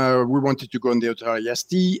 And we wanted to go on the Atari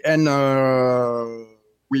ST. And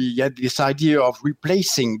we had this idea of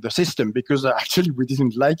replacing the system because actually we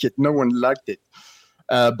didn't like it. No one liked it.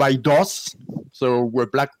 By DOS, so a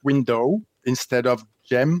black window instead of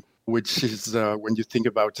GEM, which is, when you think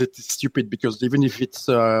about it, it's stupid because even if it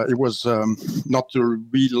was not a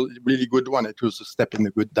really good one, it was a step in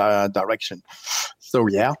a good direction. So,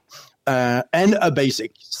 yeah. And a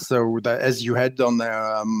BASIC. So as you had on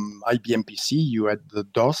IBM PC, you had the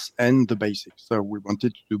DOS and the BASIC. So we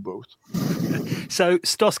wanted to do both. So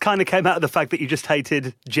STOS kind of came out of the fact that you just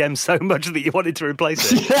hated GEM so much that you wanted to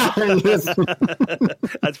replace it. Yeah, yes.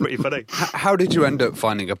 That's pretty funny. How did you end up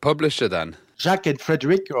finding a publisher then? Jacques and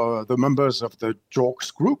Frederic, the members of the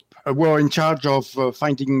Jorks group, were in charge of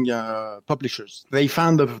finding publishers. They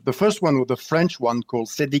found the first one, the French one called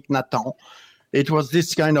Cédric Nathan. It was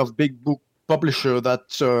this kind of big book publisher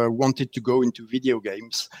that wanted to go into video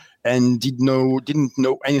games and didn't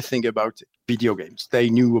know anything about video games. They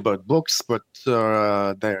knew about books, but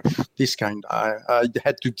this kind, I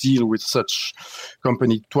had to deal with such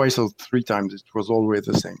company twice or three times. It was always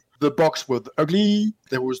the same. The box was ugly.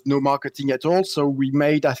 There was no marketing at all. So we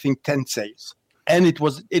made, I think, 10 sales. And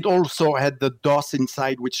it also had the DOS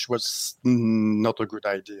inside, which was not a good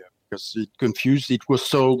idea. Because it confused. It was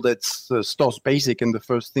sold at STOS Basic, and the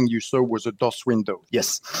first thing you saw was a DOS window.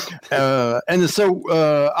 Yes, and so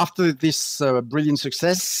after this brilliant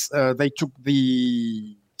success, they took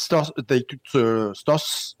the STOS. They took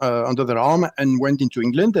STOS under their arm and went into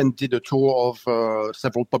England and did a tour of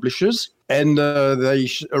several publishers. And they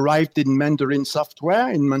arrived in Mandarin Software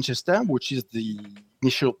in Manchester, which is the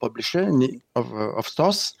initial publisher of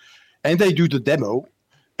STOS, and they do the demo.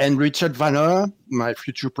 And Richard Vanner, my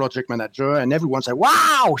future project manager, and everyone said,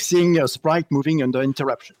 "Wow!" seeing a sprite moving under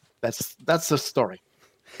interruption. That's the story.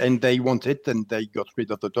 And they want it, and they got rid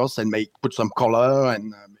of the DOS and put some color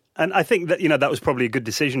and. And I think that that was probably a good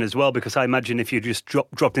decision as well, because I imagine if you just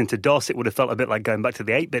dropped into DOS, it would have felt a bit like going back to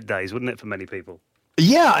the 8-bit days, wouldn't it, for many people?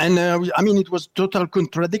 Yeah, and it was total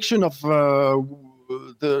contradiction of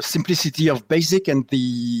the simplicity of BASIC and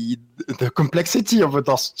the complexity of a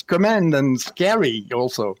DOS command, and scary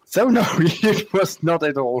also. So no, it was not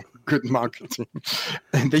at all good marketing,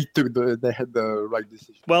 and they had the right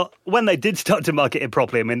decision. Well, when they did start to market it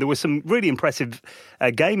properly, I mean, there were some really impressive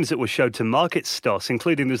games that were showed to market STOS,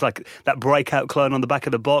 including there was like that Breakout clone on the back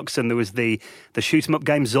of the box, and there was the shoot 'em up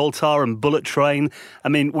game Zoltar and Bullet Train. I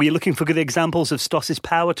mean, were you looking for good examples of STOS's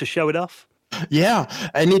power to show it off? Yeah,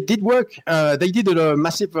 and it did work. They did a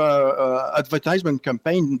massive advertisement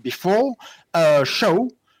campaign before a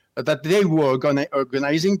show that they were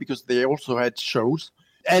organizing because they also had shows.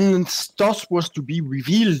 And STOS was to be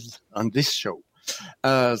revealed on this show.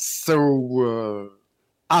 So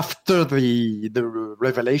after the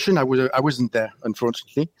revelation, I wasn't there,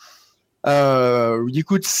 unfortunately. You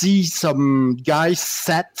could see some guys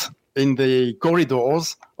sat in the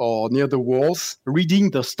corridors or near the walls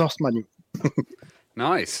reading the STOS manual.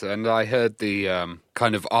 Nice. And I heard the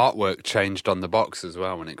kind of artwork changed on the box as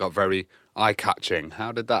well when it got very eye-catching.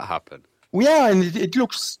 How did that happen? Yeah, and it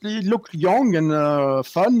looked young and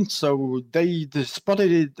fun, so they spotted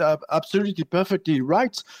it absolutely perfectly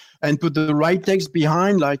right and put the right text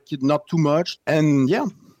behind, like not too much. And yeah,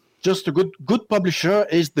 just a good publisher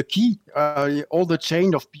is the key. All the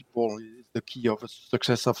chain of people is the key of the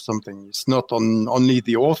success of something. It's not only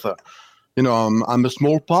the author. You know, I'm a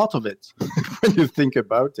small part of it when you think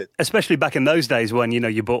about it. Especially back in those days when,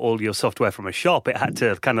 you bought all your software from a shop, it had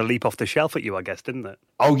to kind of leap off the shelf at you, I guess, didn't it?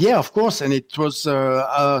 Oh, yeah, of course. And it was,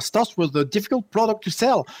 STOS was a difficult product to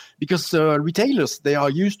sell because retailers, they are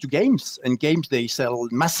used to games. And games, they sell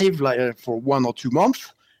massive like, for 1 or 2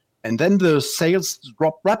 months. And then the sales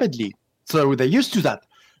drop rapidly. So they're used to that.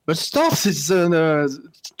 But STOS is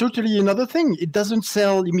totally another thing. It doesn't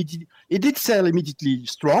sell immediately. It did sell immediately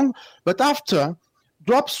strong, but after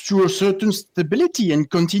drops to a certain stability and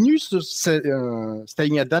continues to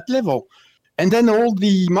staying at that level. And then all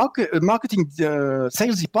the marketing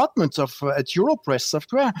sales departments at Europress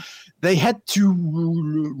Software, they had to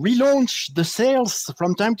relaunch the sales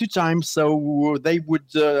from time to time. So they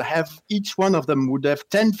would have, each one of them would have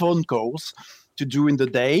 10 phone calls to do in the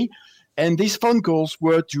day. And these phone calls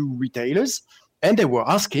were to retailers, and they were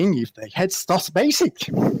asking if they had STOS Basic.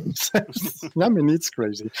 I mean, it's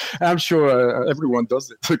crazy. I'm sure everyone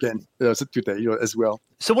does it again today as well.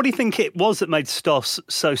 So what do you think it was that made STOS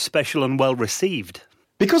so special and well received?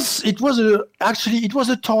 Because it was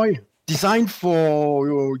a toy designed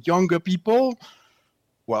for younger people.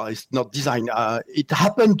 Well, it's not designed. It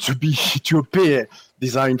happened to appear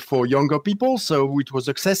designed for younger people, so it was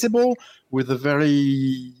accessible with a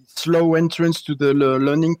very slow entrance to the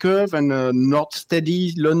learning curve and a not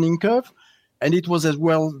steady learning curve. And it was as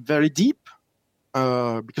well very deep,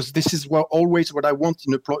 because this is always what I want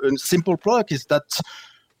in a simple product, is that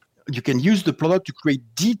you can use the product to create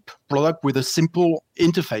deep product with a simple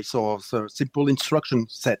interface or a simple instruction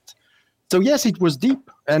set. So yes, it was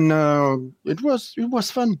deep, and it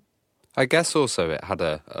was fun. I guess also it had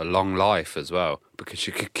a long life as well, because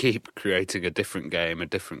you could keep creating a different game,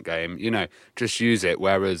 just use it,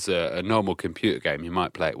 whereas a normal computer game, you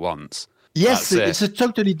might play it once. Yes, it's a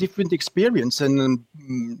totally different experience, and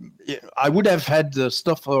I would have had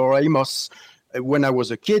stuff for AMOS when I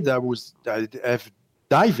was a kid. I'd have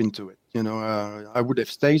dived into it, I would have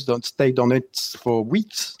stayed on it for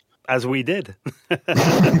weeks. As we did.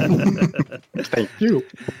 Thank you.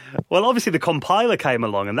 Well, obviously the compiler came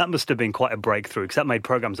along, and that must have been quite a breakthrough, because that made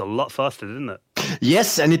programs a lot faster, didn't it?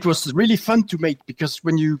 Yes, and it was really fun to make, because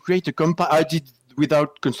when you create a compiler, I did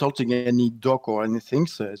without consulting any doc or anything,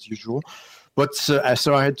 so as usual. But so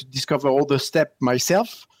I had to discover all the steps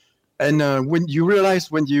myself. And when you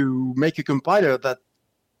realize when you make a compiler that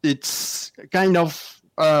it's kind of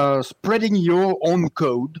spreading your own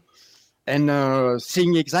code, and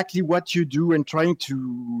seeing exactly what you do and trying to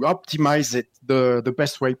optimize it the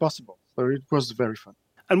best way possible. So it was very fun.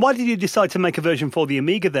 And why did you decide to make a version for the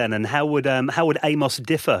Amiga then? And how would AMOS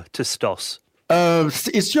differ to STOS?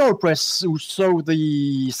 It's Europress who saw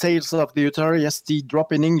the sales of the Atari ST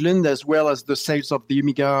drop in England, as well as the sales of the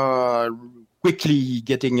Amiga quickly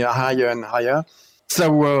getting higher and higher.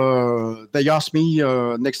 So they asked me,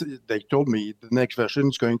 they told me the next version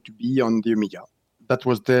is going to be on the Amiga. That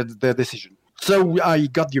was their decision. So I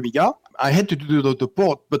got the Amiga. I had to do the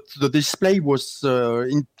port, but the display was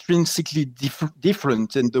intrinsically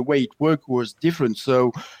different, and the way it worked was different.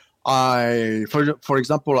 So for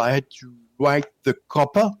example, I had to write the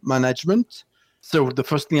copper management. So the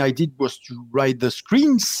first thing I did was to write the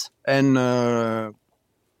screens, and I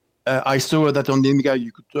saw that on the Amiga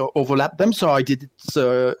you could overlap them. So I did it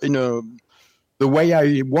the way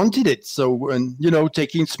I wanted it. So,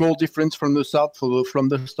 taking small difference from the start.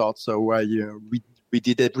 So we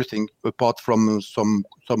did everything apart from some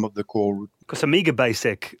of the core. Because Amiga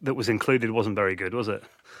Basic that was included wasn't very good, was it?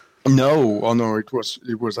 No, it was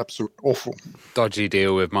absolutely awful. Dodgy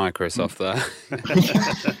deal with Microsoft there.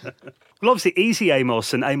 Well, obviously, Easy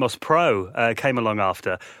AMOS and AMOS Pro came along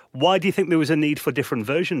after. Why do you think there was a need for different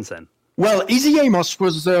versions then? Well, Easy AMOS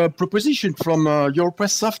was a proposition from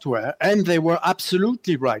Europress Software, and they were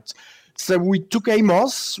absolutely right. So we took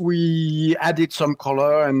AMOS, we added some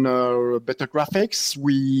color and better graphics.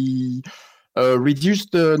 We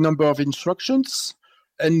reduced the number of instructions,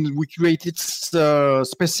 and we created a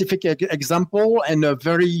specific example and a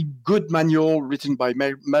very good manual written by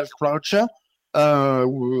Mel Croucher,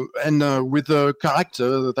 and with a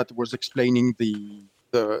character that was explaining the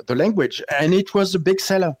language, and it was a big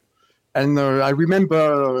seller. And I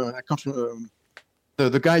remember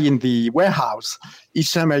the guy in the warehouse,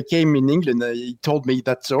 each time I came in England, he told me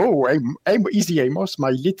that, Easy Amos, my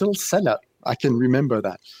little seller. I can remember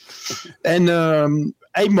that. And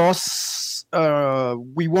Amos,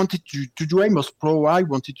 we wanted to do Amos Pro. I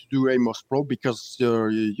wanted to do Amos Pro because,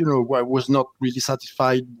 I was not really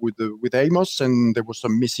satisfied with Amos, and there was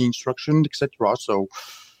some missing instruction, etc. So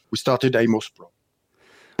we started Amos Pro.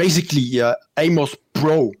 Basically, Amos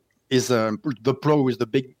Pro is the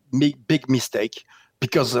big mistake,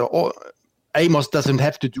 because Amos doesn't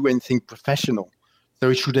have to do anything professional. So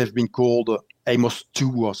it should have been called Amos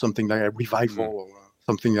 2 or something like a revival or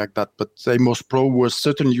something like that. But Amos Pro was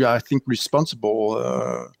certainly, I think, responsible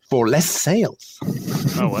for less sales.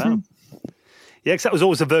 Oh, wow. Yeah, because that was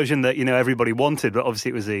always a version that, everybody wanted, but obviously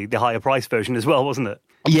it was the higher price version as well, wasn't it?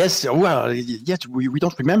 Yes, well, yes, we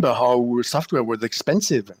don't remember how software was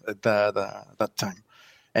expensive at that time.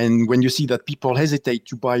 And when you see that people hesitate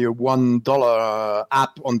to buy a $1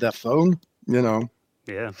 app on their phone,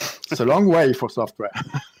 Yeah, it's a long way for software.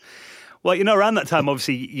 Well, around that time,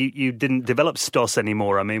 obviously, you didn't develop STOS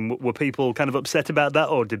anymore. I mean, were people kind of upset about that,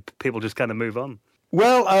 or did people just kind of move on?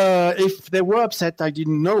 Well, if they were upset, I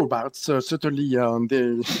didn't know about. So certainly,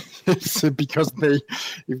 because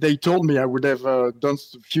if they told me, I would have done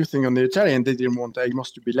a few things on the Italian. They didn't want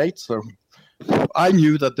Amos to be late, so I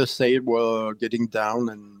knew that the sales were getting down,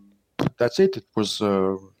 and that's it. It was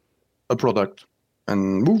a product,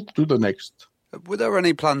 and moved to the next. Were there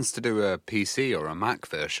any plans to do a PC or a Mac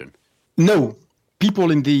version? No.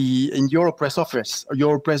 People in the Europress office,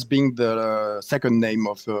 Europress being the second name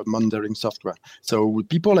of Mandarin software. So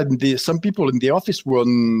some people in the office were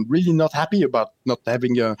really not happy about not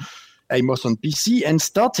having Amos on PC, and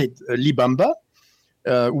started Libamba,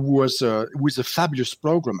 who was a fabulous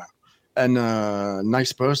programmer and a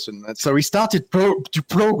nice person. And so he started to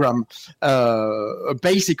program a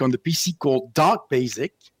basic on the PC called Dark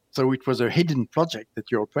Basic. So it was a hidden project at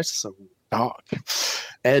Europress, so dark.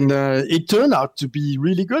 And it turned out to be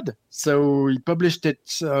really good. So he published it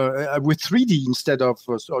with 3D instead of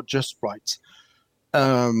just sprites.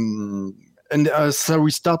 So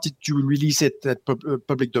we started to release it at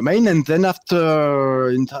public domain. And then after,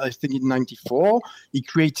 I think in 94, he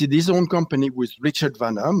created his own company with Richard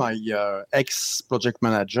Vanner, my ex-project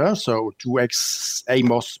manager, so 2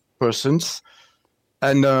 ex-Amos persons.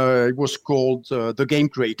 And it was called The Game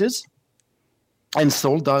Creators, and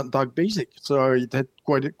sold Dark Basic. So it had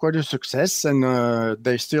quite a success, and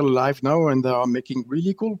they're still alive now, and they are making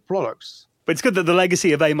really cool products. But it's good that the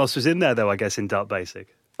legacy of Amos was in there, though, I guess, in Dark Basic.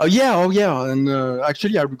 Oh yeah, and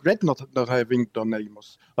actually I regret not having done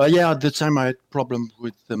Amos. At the time I had problems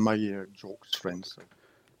with my jokes friends. So.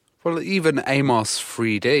 Well, even Amos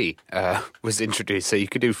 3D was introduced, so you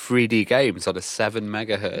could do 3D games on a 7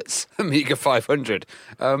 megahertz Amiga 500.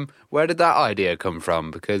 Where did that idea come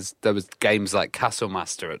from? Because there was games like Castle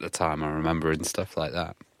Master at the time, I remember, and stuff like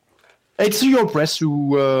that. It's Europress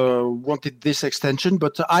who wanted this extension,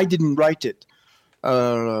 but I didn't write it. It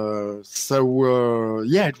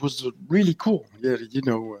was really cool. Yeah,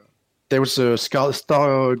 there was a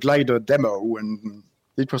Star Glider demo, and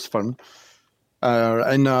it was fun.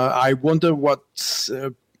 And I wonder what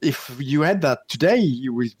if you had that today,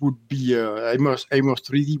 it would be Amos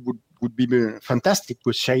 3D would be fantastic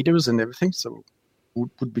with shaders and everything. So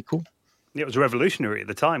would be cool. It was revolutionary at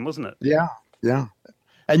the time, wasn't it? Yeah.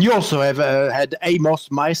 And you also have had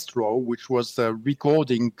Amos Maestro, which was a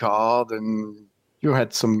recording card, and you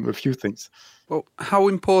had a few things. Well, how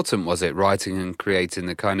important was it writing and creating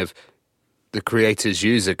the kind of the creator's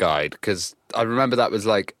user guide? Because I remember that was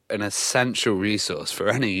like an essential resource for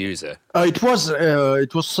any user. It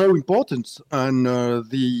was so important, and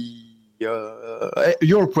the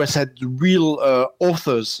Europress had real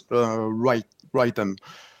authors write them.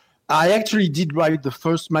 I actually did write the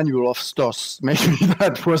first manual of STOS. Maybe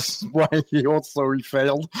that was why he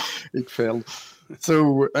failed. It failed.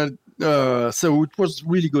 So it was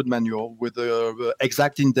really good manual with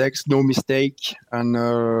exact index, no mistake,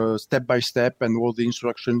 and step by step, and all the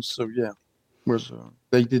instructions. So yeah,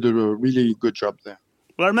 they did a really good job there.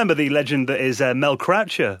 Well, I remember the legend that is Mel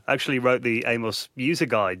Croucher actually wrote the Amos user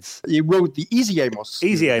guides. He wrote the Easy Amos.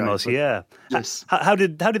 Easy Amos, yeah. Yes. How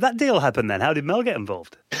did that deal happen then? How did Mel get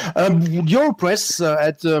involved? Europress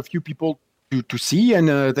had a few people to see, and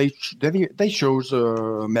they chose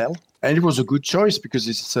Mel, and it was a good choice because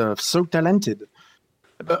he's so talented.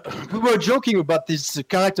 We were joking about this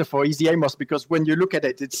character for Easy Amos because when you look at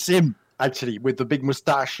it, it's him actually with the big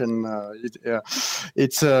mustache, and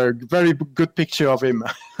it's a very good picture of him.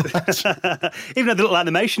 Even had the little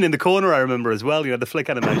animation in the corner, I remember as well. You know, the flick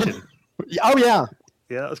animation. Oh yeah.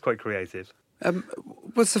 Yeah, that was quite creative.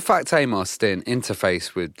 Was the fact AMOS didn't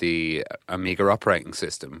interface with the Amiga operating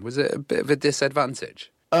system, was it a bit of a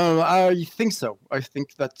disadvantage? I think so. I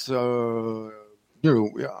think that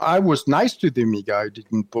I was nice to the Amiga. I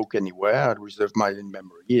didn't poke anywhere. I reserved my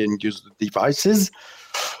memory and used the devices.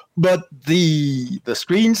 But the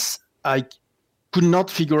screens, I could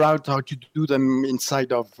not figure out how to do them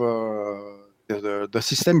inside of the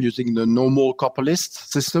system using the normal copper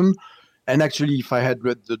list system. And actually, if I had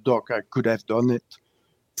read the doc, I could have done it.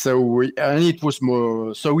 So, and it was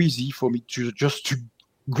so easy for me to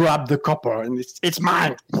grab the copper and it's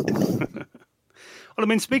mine. Well, I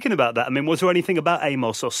mean, speaking about that, I mean, was there anything about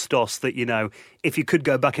AMOS or STOS that, you know, if you could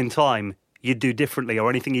go back in time, you'd do differently, or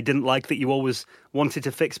anything you didn't like that you always wanted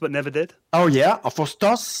to fix but never did? Oh, yeah. For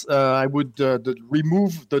STOS, I would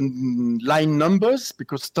remove the line numbers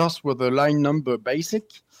because STOS were the line number basic.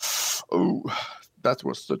 Oh, that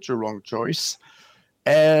was such a wrong choice.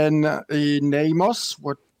 And in AMOS,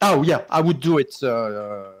 I would do it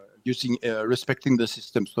using respecting the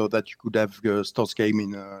system so that you could have STOS game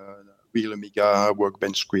in real Amiga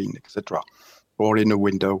workbench screen, etc., or in a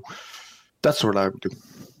window. That's what I would do.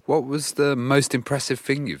 What was the most impressive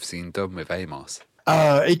thing you've seen done with AMOS?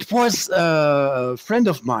 It was a friend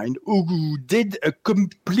of mine who did a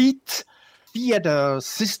complete theater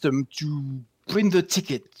system to print the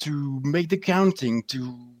ticket, to make the counting,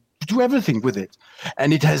 to do everything with it.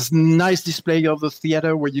 And it has nice display of the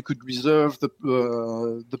theater where you could reserve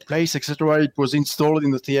the place, etc. It was installed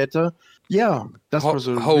in the theater. Yeah, that was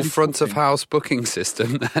a whole really front cool of house booking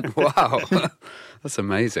system then. Wow. That's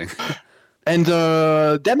amazing. And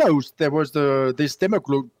demos, there was this demo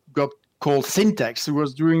got called Syntax, who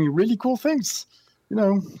was doing really cool things. You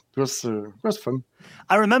know, it was fun.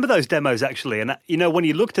 I remember those demos, actually. And, you know, when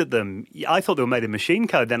you looked at them, I thought they were made in machine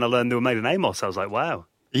code. Then I learned they were made in AMOS. I was like, wow.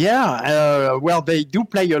 Yeah, well, they do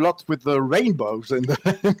play a lot with the rainbows and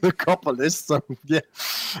the copper list. So, yeah,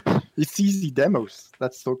 it's easy demos.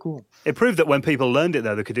 That's so cool. It proved that when people learned it,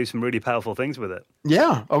 though, they could do some really powerful things with it.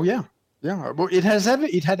 Yeah. Oh, yeah. Yeah. Well, it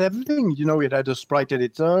had everything. You know, it had a sprite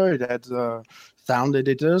editor. It had a sound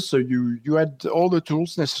editor. So you had all the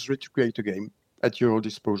tools necessary to create a game at your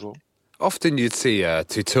disposal. Often you'd see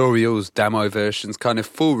tutorials, demo versions, kind of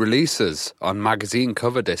full releases on magazine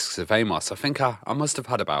cover discs of AMOS. I think I must have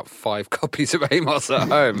had about 5 copies of AMOS at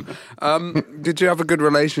home. Did you have a good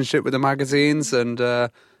relationship with the magazines, and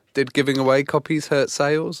did giving away copies hurt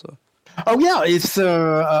sales? Oh, yeah. It's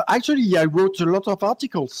actually, I wrote a lot of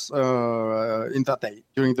articles in that day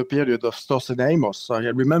during the period of STOS and AMOS. I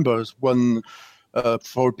remember one...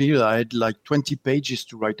 for a period, I had like 20 pages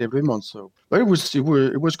to write every month. So, but it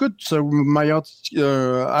was good. So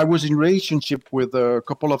I was in relationship with a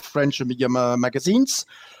couple of French Amiga magazines,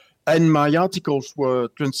 and my articles were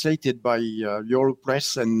translated by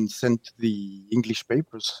Europress and sent to the English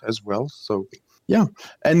papers as well. So, yeah,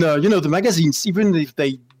 and the magazines, even if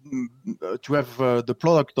they to have the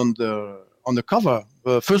product on the cover.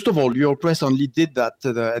 First of all, Europress only did that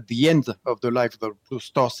at the end of the life of the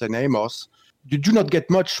STOS and AMOS. You do not get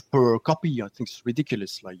much per copy. I think it's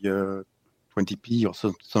ridiculous, like 20p or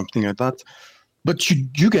something like that. But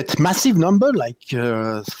you get massive number, like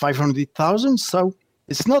 500,000. So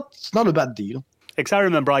it's not a bad deal. Because I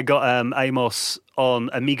remember I got AMOS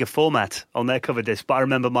on Amiga format on their cover disc, but I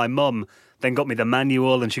remember my mum then got me the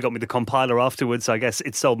manual and she got me the compiler afterwards. So I guess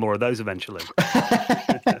it sold more of those eventually.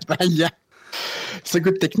 Yeah, it's a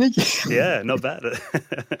good technique. Yeah, not bad.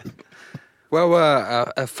 Well,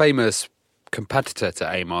 a famous competitor to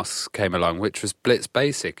AMOS came along, which was Blitz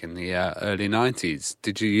Basic in the early 90s.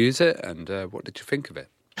 Did you use it, and what did you think of it?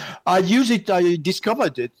 I used it, I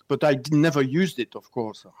discovered it, but I never used it, of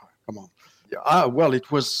course. Come on. Yeah, well,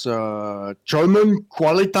 it was German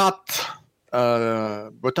Qualitat,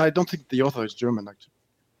 but I don't think the author is German, actually.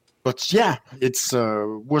 But yeah, it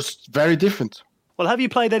was very different. Well, have you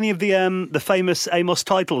played any of the famous AMOS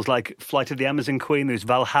titles like Flight of the Amazon Queen, there's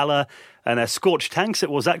Valhalla, and Scorched Tanks?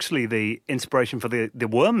 It was actually the inspiration for the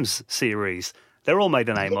Worms series. They're all made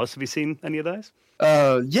in AMOS. Have you seen any of those?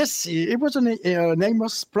 Yes, it was an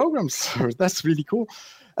AMOS program, so that's really cool.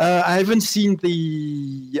 I haven't seen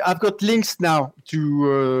I've got links now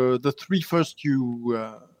to the 3 first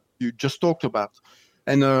you just talked about.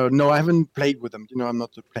 And no, I haven't played with them. I'm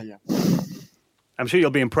not a player. I'm sure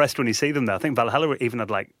you'll be impressed when you see them, though. I think Valhalla even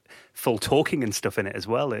had like full talking and stuff in it as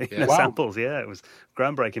well. Wow. Samples, yeah. It was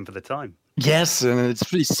groundbreaking for the time. Yes, and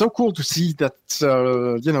it's so cool to see that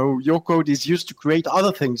your code is used to create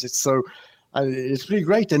other things. It's really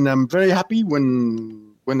great, and I'm very happy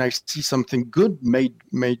when I see something good made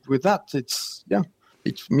with that.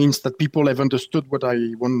 It means that people have understood what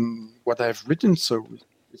I've written. So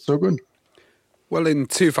it's so good. Well, in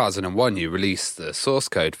 2001, you released the source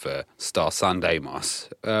code for STOS and AMOS.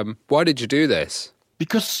 Why did you do this?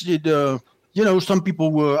 Because some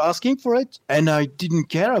people were asking for it, and I didn't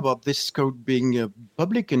care about this code being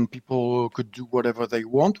public, and people could do whatever they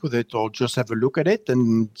want with it, or just have a look at it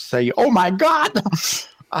and say, "Oh my God,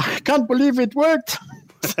 I can't believe it worked."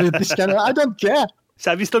 I don't care. So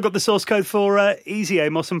have you still got the source code for Easy,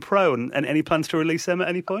 AMOS and Pro, and any plans to release them at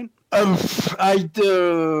any point? The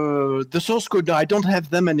source code, I don't have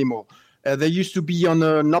them anymore. They used to be on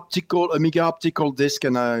an Amiga optical disc,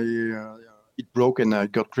 and it broke and I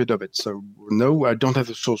got rid of it. So no, I don't have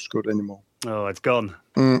the source code anymore. Oh, it's gone.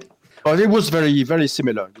 But it was very, very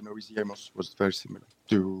similar. Easy AMOS was very similar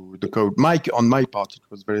to the code. On my part, it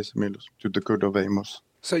was very similar to the code of AMOS.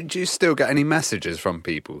 So do you still get any messages from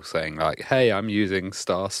people saying like, hey, I'm using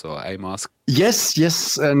STOS or AMOS?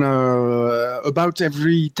 Yes. And about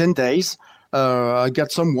every 10 days, I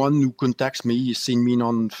got someone who contacts me, he's seen me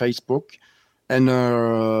on Facebook. And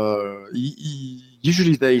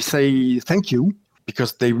usually they say thank you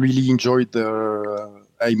because they really enjoyed the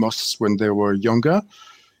AMOS when they were younger.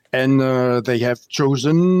 And they have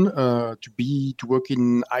chosen to work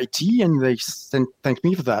in IT, and they thank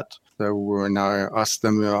me for that. So when I ask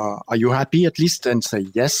them, are you happy at least? And say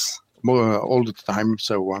yes, all the time.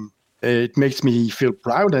 So it makes me feel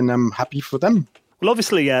proud, and I'm happy for them. Well,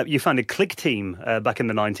 obviously, you founded Click Team back in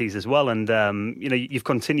the 90s as well. And, you've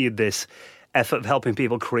continued this effort of helping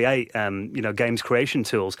people create, games creation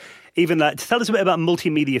tools. Even tell us a bit about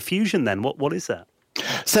Multimedia Fusion then. What is that?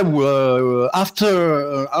 So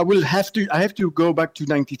after I have to go back to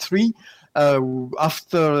 93.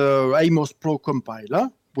 After AMOS Pro compiler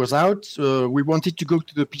was out, we wanted to go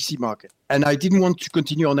to the PC market, and I didn't want to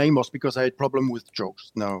continue on AMOS because I had problem with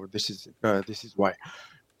jokes. No, this is why.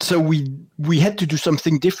 So we had to do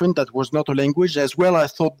something different that was not a language as well. I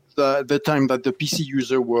thought at the time that the PC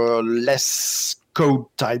user were less code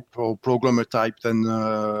type or programmer type than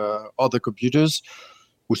other computers.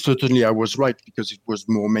 Well, certainly I was right because it was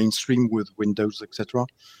more mainstream with Windows, etc.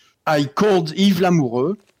 I called Yves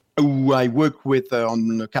Lamoureux, who I worked with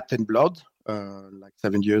on Captain Blood, like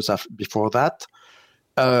 7 years before that,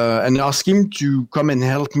 and asked him to come and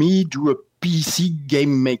help me do a PC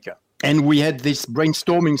game maker. And we had this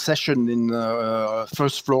brainstorming session in the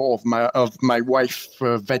first floor of my wife's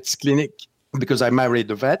vet's clinic because I married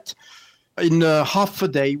a vet. In half a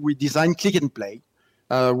day, we designed Click and Play,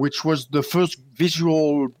 which was the first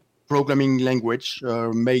visual programming language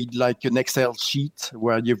made like an Excel sheet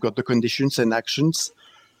where you've got the conditions and actions,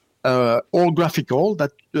 all graphical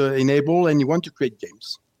that enable anyone to create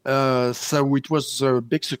games. So it was a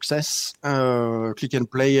big success. Click and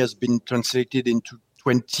Play has been translated into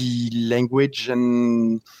 20 language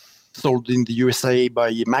and sold in the USA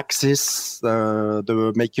by Maxis,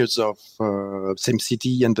 the makers of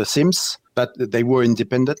SimCity and The Sims, but they were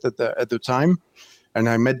independent at the time. And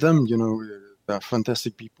I met them, they're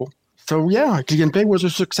fantastic people. So yeah, Click and Play was a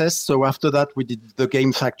success. So after that, we did the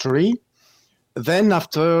Game Factory. Then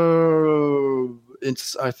after,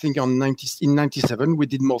 I think in 97, we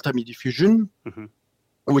did Multimedia Fusion,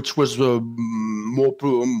 which was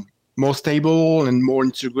more stable and more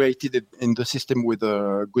integrated in the system with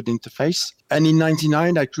a good interface. And in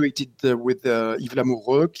 99, I created with Yves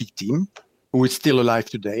Lamoureux, Click Team, who is still alive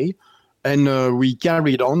today. And we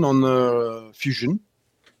carried on Fusion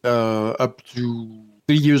up to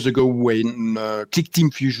 3 years ago when Click Team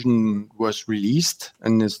Fusion was released.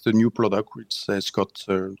 And it's the new product, which has got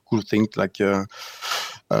cool things like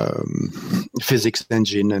physics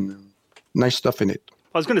engine and nice stuff in it.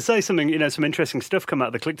 I was going to say something, some interesting stuff come out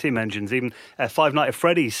of the Click Team engines. Even Five Nights at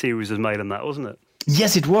Freddy's series was made on that, wasn't it?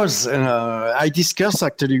 Yes, it was. I discussed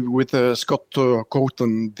actually with Scott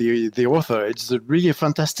Corton, the author. It's really a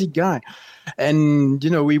fantastic guy. And,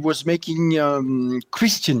 he was making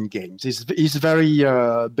Christian games. He's very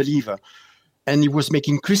believer. And he was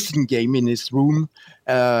making Christian game in his room,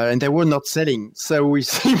 and they were not selling. So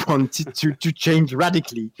he wanted to change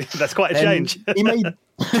radically. That's quite a change. He made...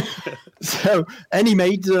 he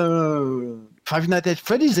made Five Nights at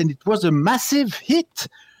Freddy's, and it was a massive hit.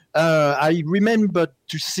 I remember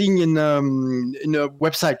to seeing in a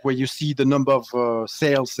website where you see the number of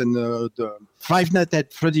sales and the Five Nights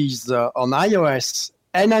at Freddy's on iOS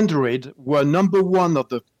and Android were number one of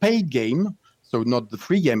the paid game, so not the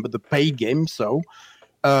free game, but the paid game. So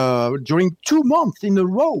during 2 months in a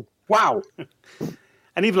row. Wow.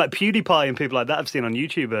 And even like PewDiePie and people like that I've seen on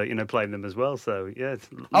YouTube, playing them as well. So, yeah.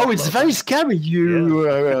 It's very scary.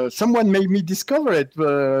 Someone made me discover it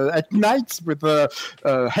at night with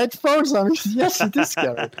headphones. I mean, yes, it is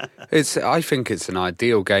scary. I think it's an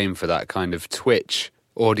ideal game for that kind of Twitch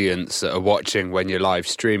audience that are watching when you're live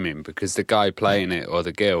streaming, because the guy playing it or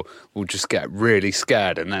the girl will just get really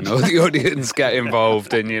scared, and then all the audience get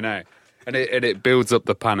involved, and and it builds up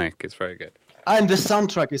the panic. It's very good. And the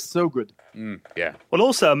soundtrack is so good. Yeah. Well,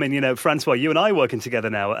 also, I mean, Francois, you and I are working together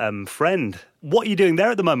now. Friend, what are you doing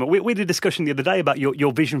there at the moment? We did a discussion the other day about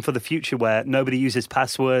your vision for the future, where nobody uses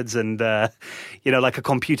passwords, and like a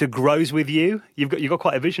computer grows with you. You've got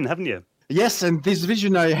quite a vision, haven't you? Yes, and this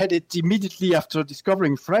vision, I had it immediately after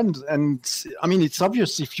discovering Friend. And I mean, it's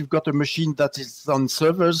obvious if you've got a machine that is on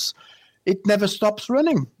servers, it never stops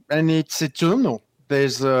running, and it's eternal.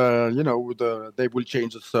 There's, they will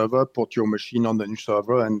change the server, put your machine on the new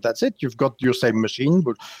server, and that's it. You've got your same machine,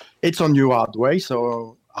 but it's on your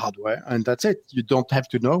hardware, and that's it. You don't have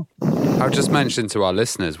to know. I'll just mention to our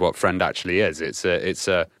listeners what Friend actually is. It's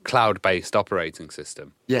a cloud-based operating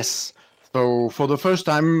system. Yes. So for the first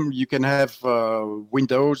time, you can have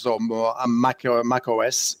Windows or Mac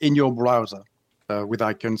OS in your browser with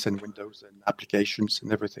icons and windows and applications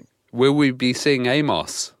and everything. Will we be seeing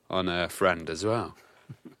AMOS on Friend as well?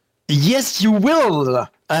 Yes, you will,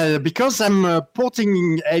 because I'm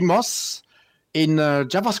porting AMOS in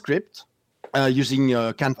JavaScript using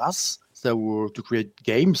Canvas, so to create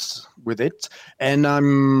games with it, and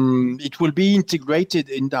it will be integrated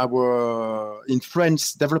in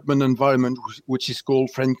Friend's development environment, which is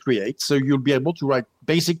called Friend Create. So you'll be able to write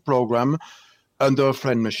basic program under a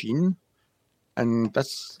Friend machine, and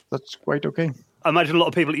that's quite okay. I imagine a lot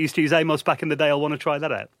of people that used to use AMOS back in the day will want to try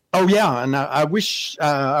that out. Oh yeah, and I wish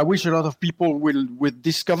a lot of people will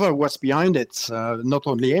discover what's behind it. Not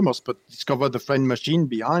only AMOS, but discover the Friend machine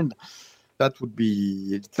behind.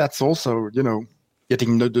 That's also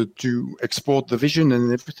getting to export the vision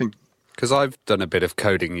and everything. Because I've done a bit of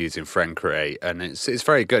coding using Friend Create, and it's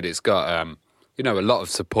very good. It's got a lot of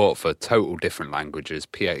support for total different languages,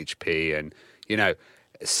 PHP and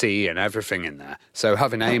C and everything in there. So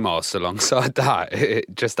having AMOS alongside that,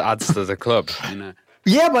 it just adds to the club.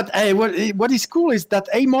 Yeah, but what is cool is that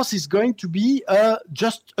AMOS is going to be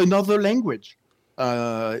just another language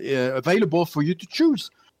available for you to choose.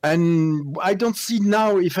 And I don't see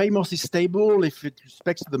now if AMOS is stable, if it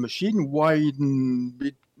respects the machine, why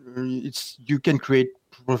you can create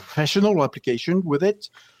professional application with it,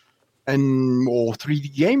 or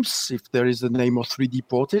 3D games if there is an AMOS 3D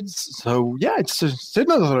ported. So yeah, it's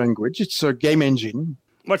another language. It's a game engine.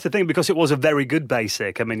 What's the thing? Because it was a very good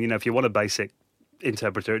BASIC. I mean, if you want a BASIC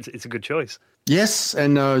interpreter, it's a good choice. Yes,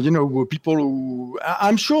 and people who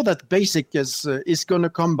I'm sure that BASIC is going to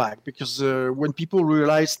come back, because when people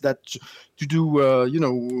realize that to do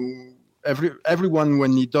everyone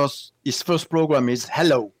when he does his first program is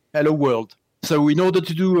hello world. So in order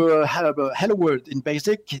to do hello world in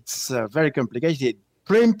BASIC, it's very complicated.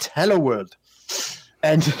 Print hello world.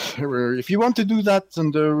 And if you want to do that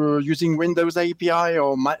under using Windows API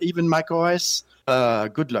or even Mac OS,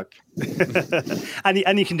 good luck.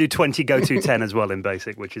 and you can do 20 go to 10 as well in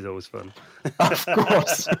BASIC, which is always fun. Of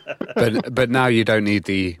course. But now you don't need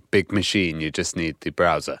the big machine, you just need the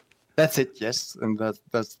browser. That's it, yes. And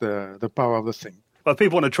that's the power of the thing. Well, if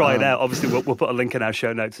people want to try it out, obviously we'll put a link in our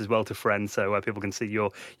show notes as well to Friend, so people can see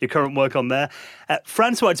your current work on there.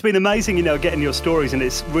 François, it's been amazing, getting your stories, and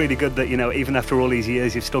it's really good that, even after all these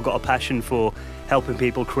years, you've still got a passion for helping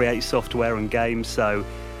people create software and games. So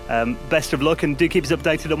best of luck, and do keep us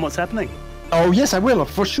updated on what's happening. Oh, yes, I will,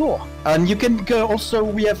 for sure. And you can also,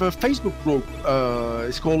 we have a Facebook group.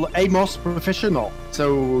 It's called AMOS Professional.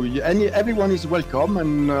 So everyone is welcome,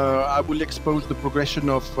 and I will expose the progression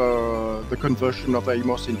of the conversion of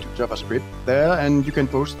AMOS into JavaScript there, and you can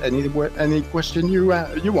post any question you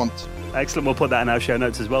want. Excellent. We'll put that in our show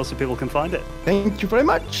notes as well so people can find it. Thank you very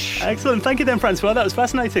much. Excellent. Thank you then, François. That was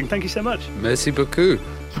fascinating. Thank you so much. Merci beaucoup.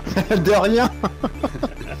 De rien.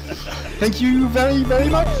 Thank you very, very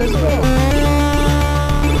much as well.